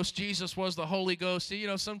Holy Ghost. Jesus was the Holy Ghost. You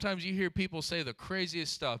know, sometimes you hear people say the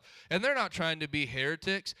craziest stuff, and they're not trying to be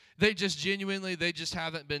heretics. They just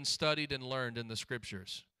haven't been studied and learned in the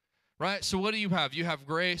Scriptures. Right? So what do you have? You have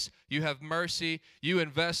grace. You have mercy. You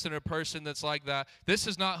invest in a person that's like that. This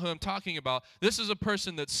is not who I'm talking about. This is a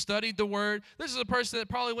person that studied the Word. This is a person that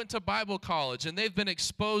probably went to Bible college, and they've been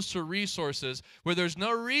exposed to resources where there's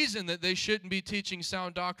no reason that they shouldn't be teaching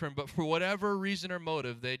sound doctrine, but for whatever reason or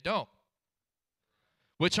motive, they don't.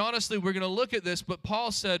 Which honestly, we're going to look at this, but Paul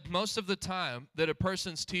said most of the time that a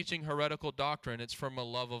person's teaching heretical doctrine, it's from a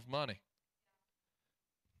love of money.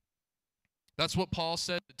 That's what Paul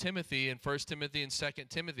said to Timothy in 1 Timothy and 2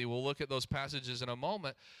 Timothy. We'll look at those passages in a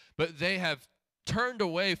moment. But they have turned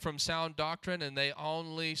away from sound doctrine, and they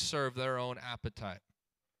only serve their own appetite.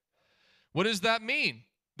 What does that mean?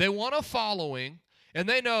 They want a following, And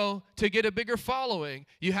they know to get a bigger following,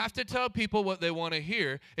 you have to tell people what they want to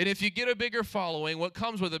hear. And if you get a bigger following, what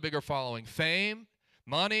comes with a bigger following? Fame,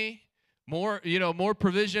 money, more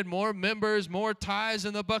provision, more members, more ties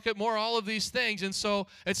in the bucket, more all of these things. And so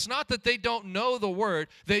it's not that they don't know the word.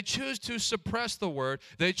 They choose to suppress the word.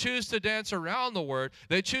 They choose to dance around the word.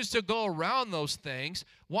 They choose to go around those things.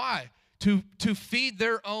 Why? To feed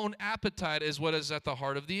their own appetite is what is at the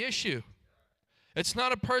heart of the issue. It's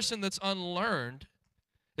not a person that's unlearned.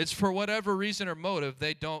 It's for whatever reason or motive,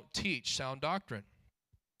 they don't teach sound doctrine.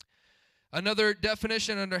 Another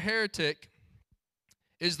definition under heretic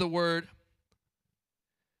is the word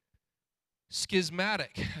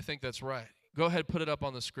schismatic. I think that's right. Go ahead, put it up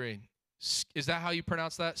on the screen. Is that how you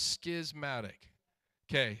pronounce that? Schismatic.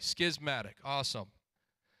 Okay, schismatic. Awesome.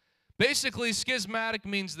 Basically, schismatic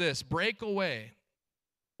means this: break away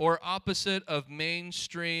or opposite of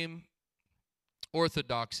mainstream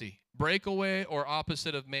orthodoxy. Breakaway or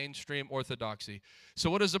opposite of mainstream orthodoxy. So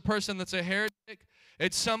what is a person that's a heretic?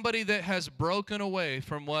 It's somebody that has broken away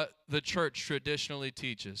from what the church traditionally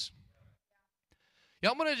teaches. Yeah,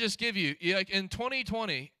 I'm going to just give you, like in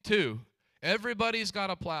 2022, everybody's got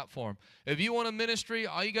a platform. If you want a ministry,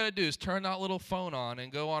 all you got to do is turn that little phone on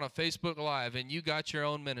and go on a Facebook Live, and you got your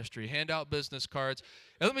own ministry. Hand out business cards.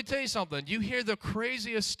 And let me tell you something. You hear the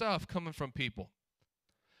craziest stuff coming from people.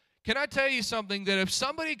 Can I tell you something, that if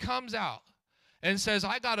somebody comes out and says,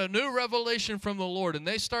 I got a new revelation from the Lord, and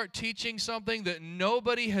they start teaching something that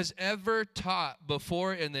nobody has ever taught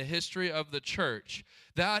before in the history of the church,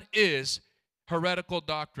 that is heretical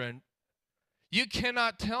doctrine. You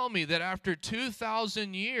cannot tell me that after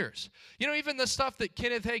 2,000 years, even the stuff that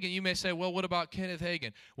Kenneth Hagin, you may say, well, what about Kenneth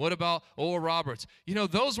Hagin? What about Oral Roberts?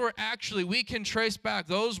 Those were actually, we can trace back,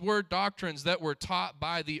 those were doctrines that were taught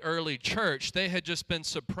by the early church. They had just been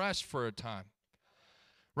suppressed for a time,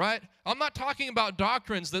 right? I'm not talking about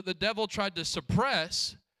doctrines that the devil tried to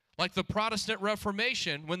suppress, like the Protestant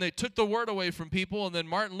Reformation, when they took the word away from people, and then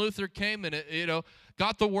Martin Luther came and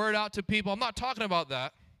got the word out to people. I'm not talking about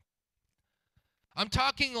that. I'm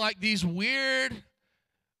talking like these weird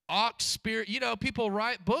ox spirit. People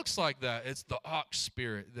write books like that. It's the ox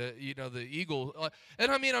spirit, the eagle.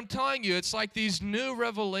 And I'm telling you, it's like these new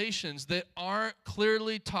revelations that aren't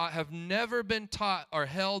clearly taught, have never been taught or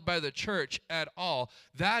held by the church at all.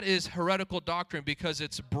 That is heretical doctrine, because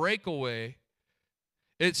it's breakaway.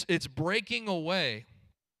 It's breaking away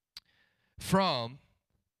from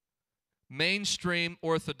mainstream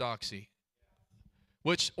orthodoxy.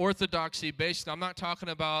 Which orthodoxy based, I'm not talking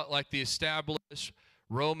about like the established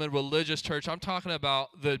Roman religious church. I'm talking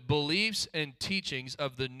about the beliefs and teachings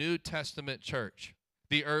of the New Testament church,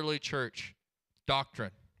 the early church doctrine.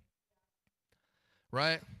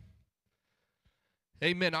 Right?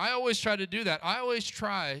 Amen. I always try to do that. I always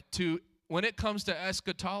try to, when it comes to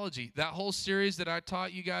eschatology, that whole series that I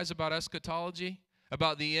taught you guys about eschatology,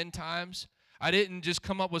 about the end times, I didn't just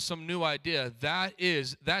come up with some new idea.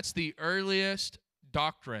 That's the earliest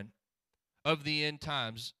doctrine of the end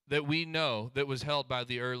times that we know that was held by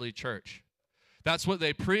the early church. That's what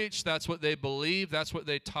they preached. That's what they believed. That's what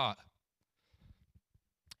they taught.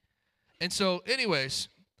 And so, anyways,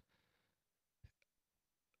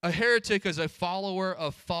 a heretic is a follower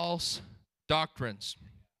of false doctrines.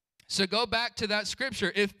 So go back to that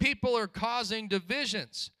scripture. If people are causing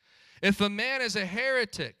divisions, if a man is a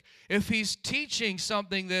heretic, if he's teaching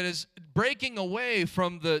something that is breaking away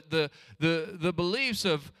from the beliefs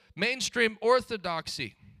of mainstream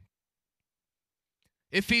orthodoxy,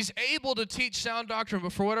 if he's able to teach sound doctrine,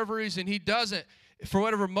 but for whatever reason he doesn't, for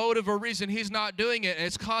whatever motive or reason he's not doing it, and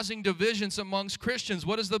it's causing divisions amongst Christians,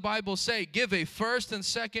 what does the Bible say? Give a first and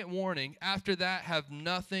second warning. After that, have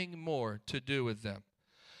nothing more to do with them.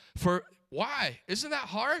 For why? Isn't that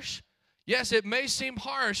harsh? Yes, it may seem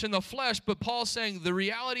harsh in the flesh, but Paul's saying the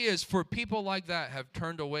reality is, for people like that have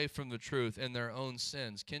turned away from the truth, and their own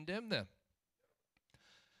sins condemn them.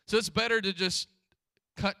 So it's better to just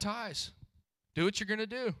cut ties. Do what you're going to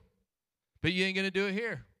do. But you ain't going to do it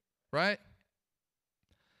here, right?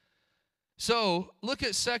 So look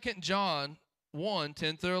at 2 John 1,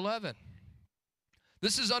 10 through 11.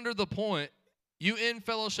 This is under the point, you in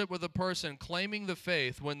fellowship with a person claiming the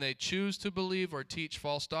faith when they choose to believe or teach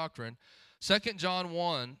false doctrine. 2 John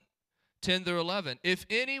 1, 10 through 11. If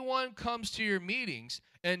anyone comes to your meetings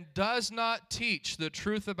and does not teach the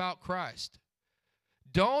truth about Christ,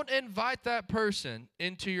 don't invite that person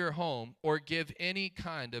into your home or give any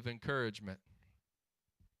kind of encouragement.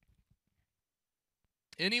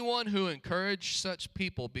 Anyone who encourages such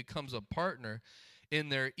people becomes a partner in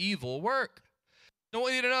their evil work. I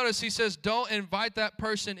want you to notice he says, don't invite that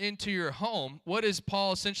person into your home. What is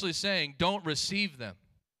Paul essentially saying? Don't receive them.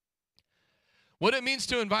 What it means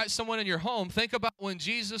to invite someone in your home, think about when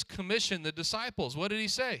Jesus commissioned the disciples. What did he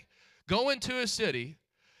say? Go into a city.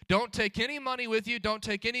 Don't take any money with you. Don't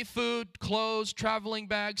take any food, clothes, traveling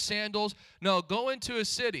bags, sandals. No, go into a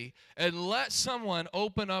city and let someone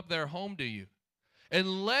open up their home to you.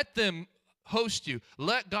 And let them host you.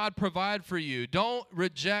 Let God provide for you. Don't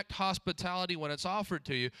reject hospitality when it's offered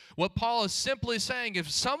to you. What Paul is simply saying, if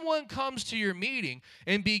someone comes to your meeting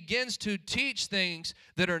and begins to teach things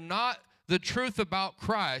that are not the truth about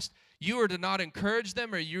Christ, you are to not encourage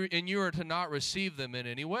them, and you are to not receive them in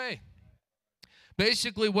any way.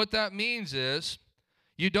 Basically, what that means is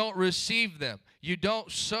you don't receive them. You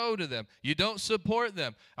don't sow to them. You don't support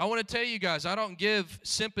them. I want to tell you guys, I don't give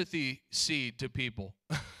sympathy seed to people.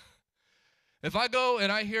 If I go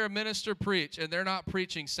and I hear a minister preach and they're not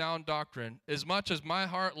preaching sound doctrine, as much as my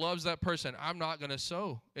heart loves that person, I'm not going to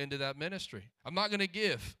sow into that ministry. I'm not going to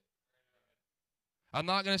give. I'm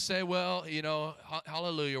not going to say, well, you know,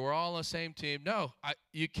 hallelujah, we're all on the same team. No,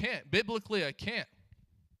 you can't. Biblically, I can't.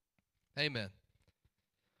 Amen.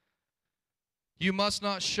 You must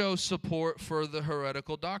not show support for the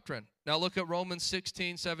heretical doctrine. Now look at Romans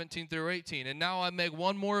 16, 17 through 18. And now I make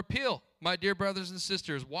one more appeal. My dear brothers and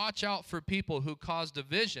sisters, watch out for people who cause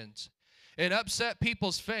divisions and upset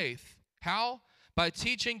people's faith. How? By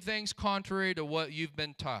teaching things contrary to what you've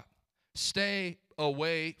been taught. Stay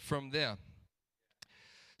away from them.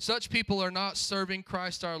 Such people are not serving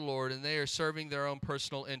Christ our Lord, and they are serving their own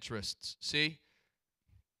personal interests. See?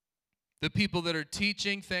 The people that are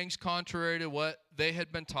teaching things contrary to what they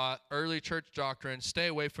had been taught, early church doctrine, stay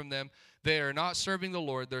away from them. They are not serving the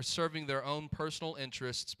Lord. They're serving their own personal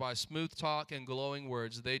interests by smooth talk and glowing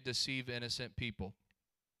words. They deceive innocent people.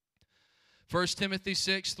 1 Timothy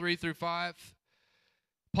 6, 3 through 5.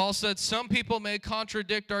 Paul said, some people may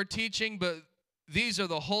contradict our teaching, but these are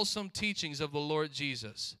the wholesome teachings of the Lord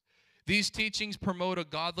Jesus. These teachings promote a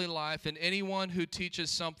godly life, and anyone who teaches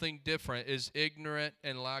something different is ignorant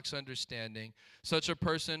and lacks understanding. Such a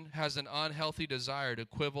person has an unhealthy desire to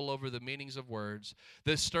quibble over the meanings of words.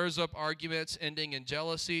 This stirs up arguments ending in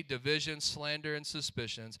jealousy, division, slander, and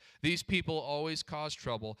suspicions. These people always cause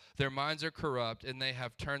trouble. Their minds are corrupt, and they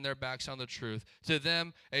have turned their backs on the truth. To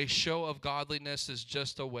them, a show of godliness is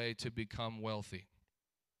just a way to become wealthy.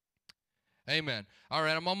 Amen. All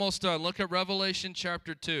right, I'm almost done. Look at Revelation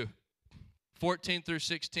chapter 2. 14 through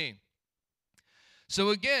 16. So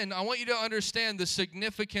again, I want you to understand the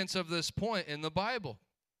significance of this point in the Bible.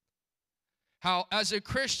 How, as a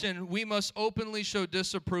Christian, we must openly show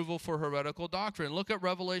disapproval for heretical doctrine. Look at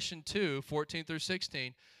Revelation 2, 14 through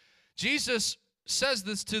 16. Jesus says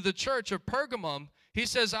this to the church of Pergamum. He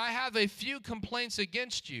says, I have a few complaints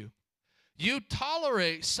against you. You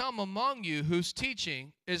tolerate some among you whose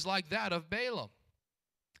teaching is like that of Balaam,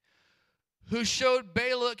 who showed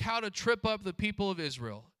Balak how to trip up the people of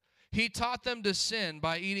Israel. He taught them to sin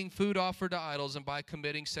by eating food offered to idols and by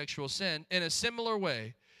committing sexual sin. In a similar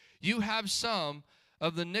way, you have some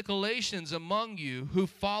of the Nicolaitans among you who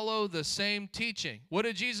follow the same teaching. What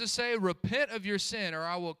did Jesus say? Repent of your sin, or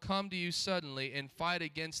I will come to you suddenly and fight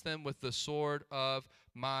against them with the sword of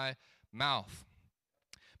my mouth.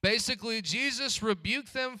 Basically, Jesus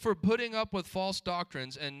rebuked them for putting up with false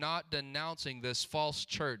doctrines and not denouncing this false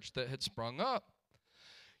church that had sprung up.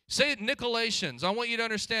 Say Nicolaitans. I want you to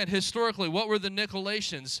understand historically, what were the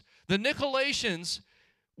Nicolaitans? The Nicolaitans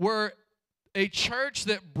were a church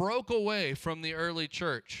that broke away from the early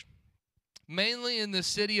church, mainly in the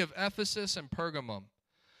city of Ephesus and Pergamum.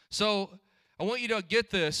 So I want you to get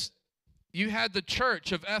this. You had the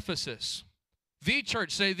church of Ephesus. The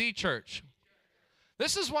church, say the church.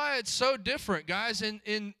 This is why it's so different, guys.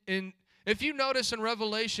 If you notice in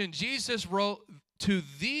Revelation, Jesus wrote to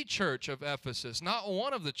the church of Ephesus, not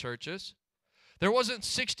one of the churches. There wasn't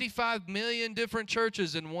 65 million different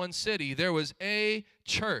churches in one city. There was a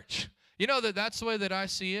church. You know that's the way that I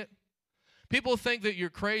see it? People think that you're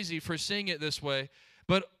crazy for seeing it this way,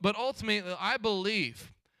 but ultimately, I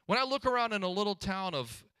believe, when I look around in a little town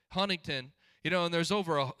of Huntington, you know, and there's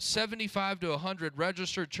over 75 to 100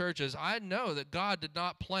 registered churches, I know that God did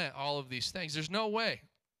not plant all of these things. There's no way.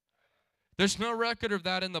 There's no record of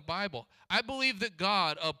that in the Bible. I believe that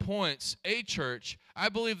God appoints a church. I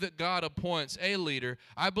believe that God appoints a leader.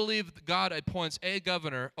 I believe that God appoints a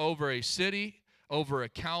governor over a city, over a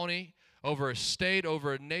county, over a state,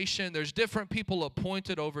 over a nation. There's different people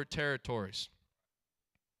appointed over territories.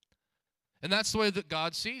 And that's the way that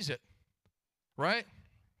God sees it, right?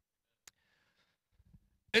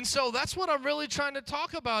 And so that's what I'm really trying to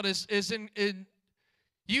talk about is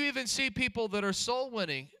You even see people that are soul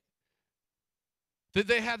winning, that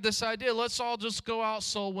they have this idea, let's all just go out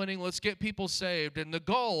soul winning, let's get people saved. And the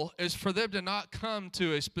goal is for them to not come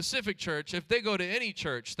to a specific church. If they go to any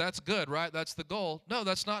church, that's good, right? That's the goal. No,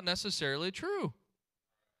 that's not necessarily true.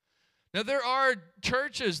 Now, there are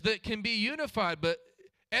churches that can be unified, but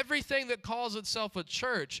everything that calls itself a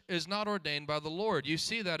church is not ordained by the Lord. You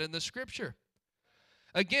see that in the Scripture.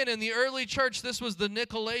 Again, in the early church, this was the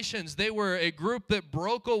Nicolaitans. They were a group that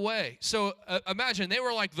broke away. So imagine, they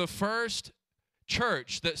were like the first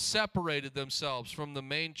church that separated themselves from the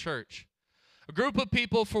main church. A group of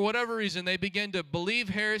people, for whatever reason, they began to believe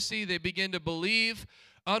heresy, they began to believe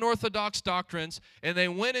unorthodox doctrines, and they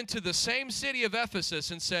went into the same city of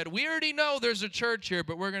Ephesus and said, we already know there's a church here,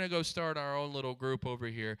 but we're going to go start our own little group over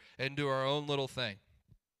here and do our own little thing.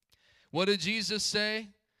 What did Jesus say?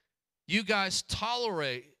 You guys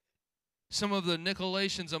tolerate some of the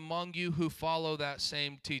Nicolaitans among you who follow that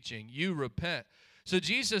same teaching. You repent. So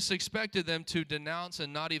Jesus expected them to denounce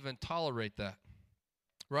and not even tolerate that,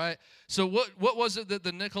 right? So what was it that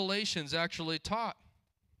the Nicolaitans actually taught?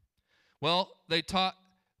 Well, they taught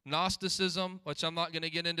Gnosticism, which I'm not going to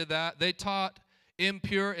get into that. They taught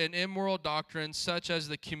impure and immoral doctrines such as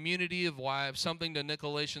the community of wives. Something the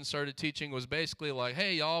Nicolaitans started teaching was basically like,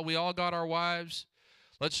 hey, y'all, we all got our wives.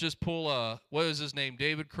 Let's just pull what is his name,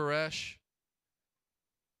 David Koresh.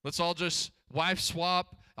 Let's all just wife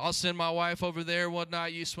swap. I'll send my wife over there one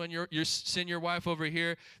night. You send your wife over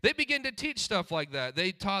here. They begin to teach stuff like that.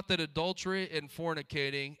 They taught that adultery and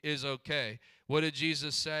fornicating is okay. What did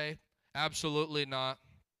Jesus say? Absolutely not.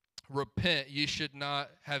 Repent. You should not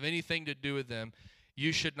have anything to do with them.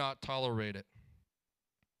 You should not tolerate it.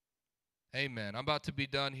 Amen. I'm about to be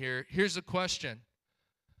done here. Here's a question.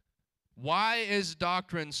 Why is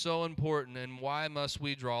doctrine so important, and why must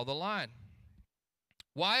we draw the line?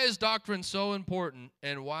 Why is doctrine so important,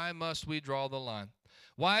 and why must we draw the line?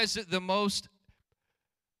 Why is it the most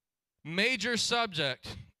major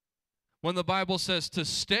subject when the Bible says to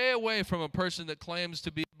stay away from a person that claims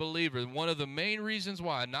to be a believer? And one of the main reasons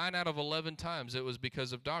why, 9 out of 11 times, it was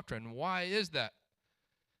because of doctrine. Why is that?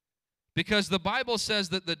 Because the Bible says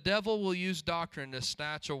that the devil will use doctrine to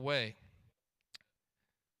snatch away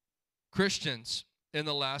Christians in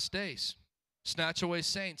the last days. Snatch away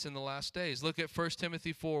saints in the last days. Look at 1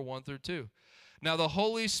 Timothy 4, 1 through 2. Now the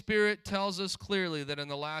Holy Spirit tells us clearly that in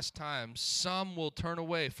the last times, some will turn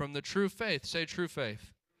away from the true faith. Say true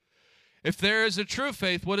faith. If there is a true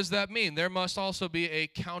faith, what does that mean? There must also be a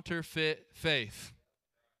counterfeit faith.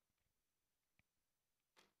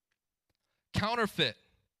 Counterfeit.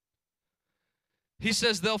 He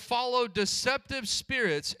says they'll follow deceptive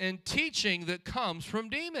spirits and teaching that comes from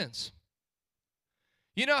demons.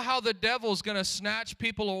 You know how the devil's going to snatch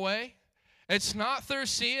people away? It's not through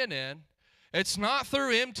CNN. It's not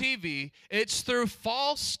through MTV. It's through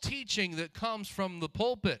false teaching that comes from the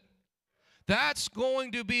pulpit. That's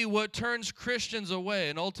going to be what turns Christians away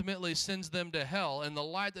and ultimately sends them to hell. And the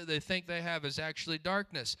light that they think they have is actually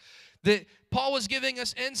darkness. Paul was giving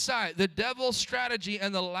us insight. The devil's strategy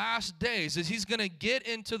in the last days is he's going to get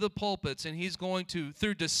into the pulpits and he's going to,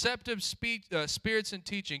 through deceptive spirits and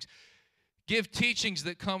teachings, give teachings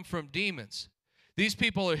that come from demons. These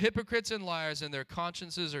people are hypocrites and liars, and their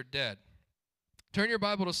consciences are dead. Turn your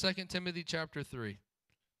Bible to 2 Timothy chapter 3.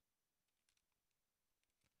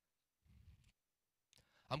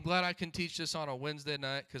 I'm glad I can teach this on a Wednesday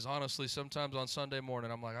night, because honestly, sometimes on Sunday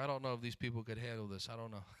morning, I'm like, I don't know if these people could handle this. I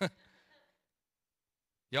don't know.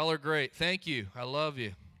 Y'all are great. Thank you. I love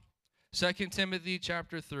you. 2 Timothy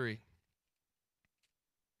chapter 3.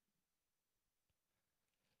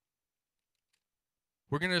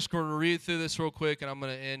 We're just going to read through this real quick, and I'm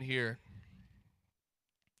going to end here.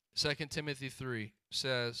 2 Timothy 3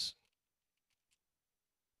 says,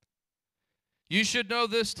 you should know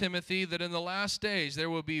this, Timothy, that in the last days there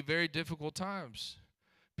will be very difficult times.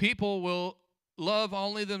 People will love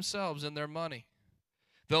only themselves and their money.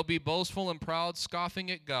 They'll be boastful and proud,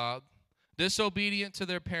 scoffing at God, disobedient to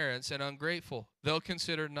their parents, and ungrateful. They'll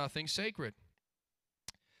consider nothing sacred.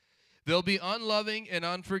 They'll be unloving and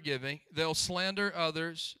unforgiving. They'll slander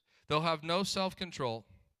others. They'll have no self-control.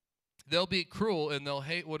 They'll be cruel, and they'll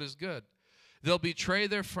hate what is good. They'll betray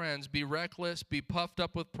their friends, be reckless, be puffed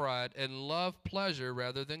up with pride, and love pleasure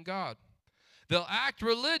rather than God. They'll act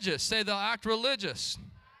religious. Say they'll act religious.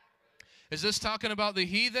 Is this talking about the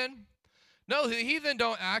heathen? No, the heathen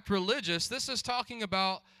don't act religious. This is talking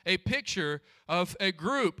about a picture of a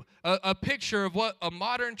group, a picture of what a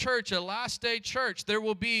modern church, a last-day church. There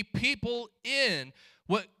will be people in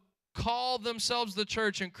what call themselves the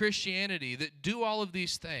church in Christianity that do all of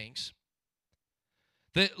these things.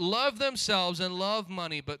 that love themselves and love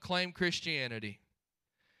money but claim Christianity.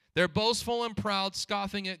 They're boastful and proud,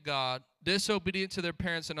 scoffing at God, disobedient to their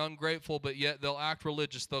parents and ungrateful, but yet they'll act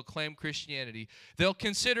religious. They'll claim Christianity. They'll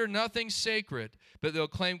consider nothing sacred, but they'll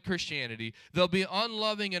claim Christianity. They'll be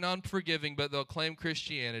unloving and unforgiving, but they'll claim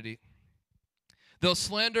Christianity. They'll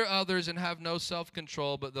slander others and have no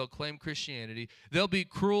self-control, but they'll claim Christianity. They'll be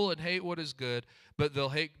cruel and hate what is good, but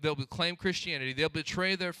they'll claim Christianity. They'll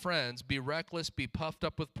betray their friends, be reckless, be puffed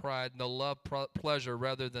up with pride, and they'll love pleasure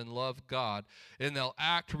rather than love God. And they'll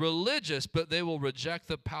act religious, but they will reject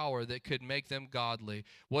the power that could make them godly.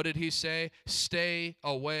 What did he say? Stay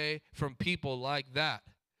away from people like that.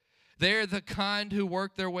 They're the kind who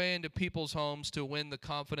work their way into people's homes to win the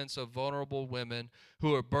confidence of vulnerable women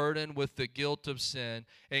who are burdened with the guilt of sin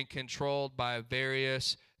and controlled by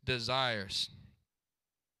various desires.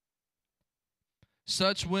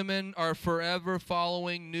 Such women are forever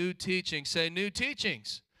following new teachings. Say new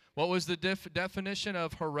teachings. What was the definition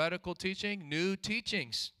of heretical teaching? New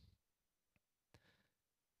teachings.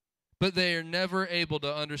 But they are never able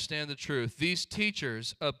to understand the truth. These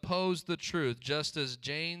teachers oppose the truth just as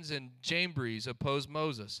Jannes and Jambres opposed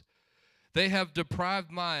Moses. They have deprived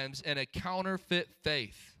minds and a counterfeit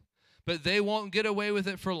faith. But they won't get away with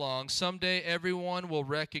it for long. Someday everyone will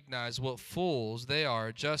recognize what fools they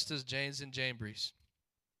are, just as Jannes and Jambres.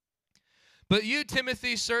 But you,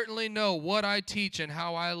 Timothy, certainly know what I teach and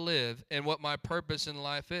how I live and what my purpose in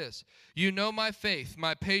life is. You know my faith,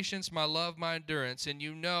 my patience, my love, my endurance, and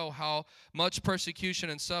you know how much persecution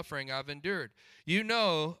and suffering I've endured. You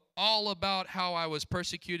know all about how I was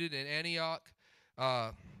persecuted in Antioch,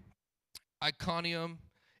 Iconium,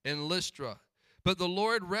 and Lystra. But the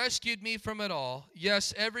Lord rescued me from it all.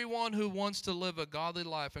 Yes, everyone who wants to live a godly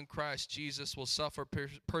life in Christ Jesus will suffer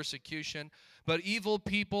persecution, but evil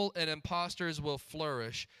people and impostors will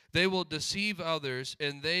flourish. They will deceive others,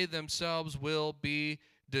 and they themselves will be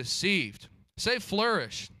deceived. Say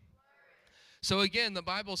flourish. So again, the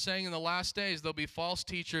Bible's saying in the last days there'll be false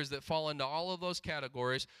teachers that fall into all of those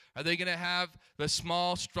categories. Are they going to have the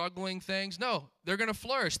small, struggling things? No, they're going to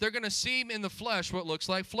flourish. They're going to seem in the flesh what looks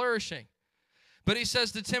like flourishing. But he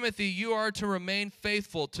says to Timothy, you are to remain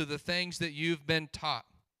faithful to the things that you've been taught.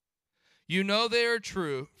 You know they are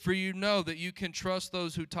true, for you know that you can trust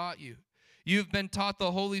those who taught you. You've been taught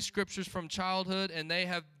the Holy Scriptures from childhood, and they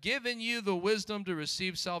have given you the wisdom to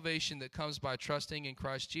receive salvation that comes by trusting in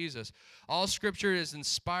Christ Jesus. All Scripture is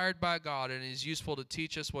inspired by God and is useful to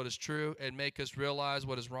teach us what is true and make us realize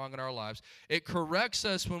what is wrong in our lives. It corrects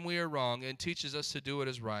us when we are wrong and teaches us to do what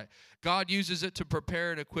is right. God uses it to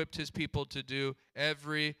prepare and equip his people to do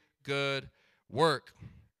every good work.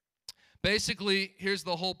 Basically, here's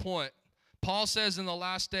the whole point. Paul says in the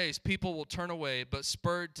last days, people will turn away, but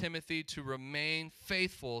spurred Timothy to remain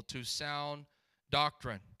faithful to sound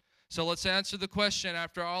doctrine. So let's answer the question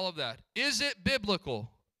after all of that. Is it biblical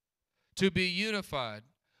to be unified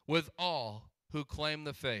with all who claim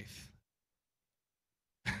the faith?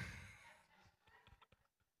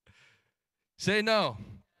 Say no.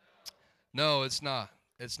 No, it's not.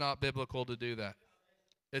 It's not biblical to do that.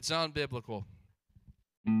 It's unbiblical.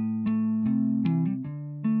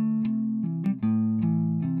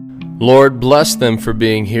 Lord, bless them for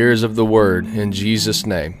being hearers of the word, in Jesus'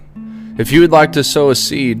 name. If you would like to sow a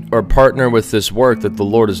seed or partner with this work that the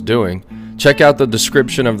Lord is doing, check out the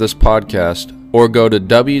description of this podcast or go to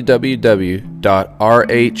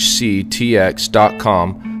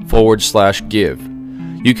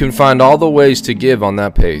www.rhctx.com/give. You can find all the ways to give on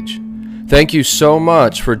that page. Thank you so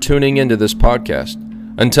much for tuning into this podcast.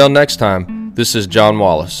 Until next time, this is John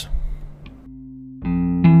Wallace.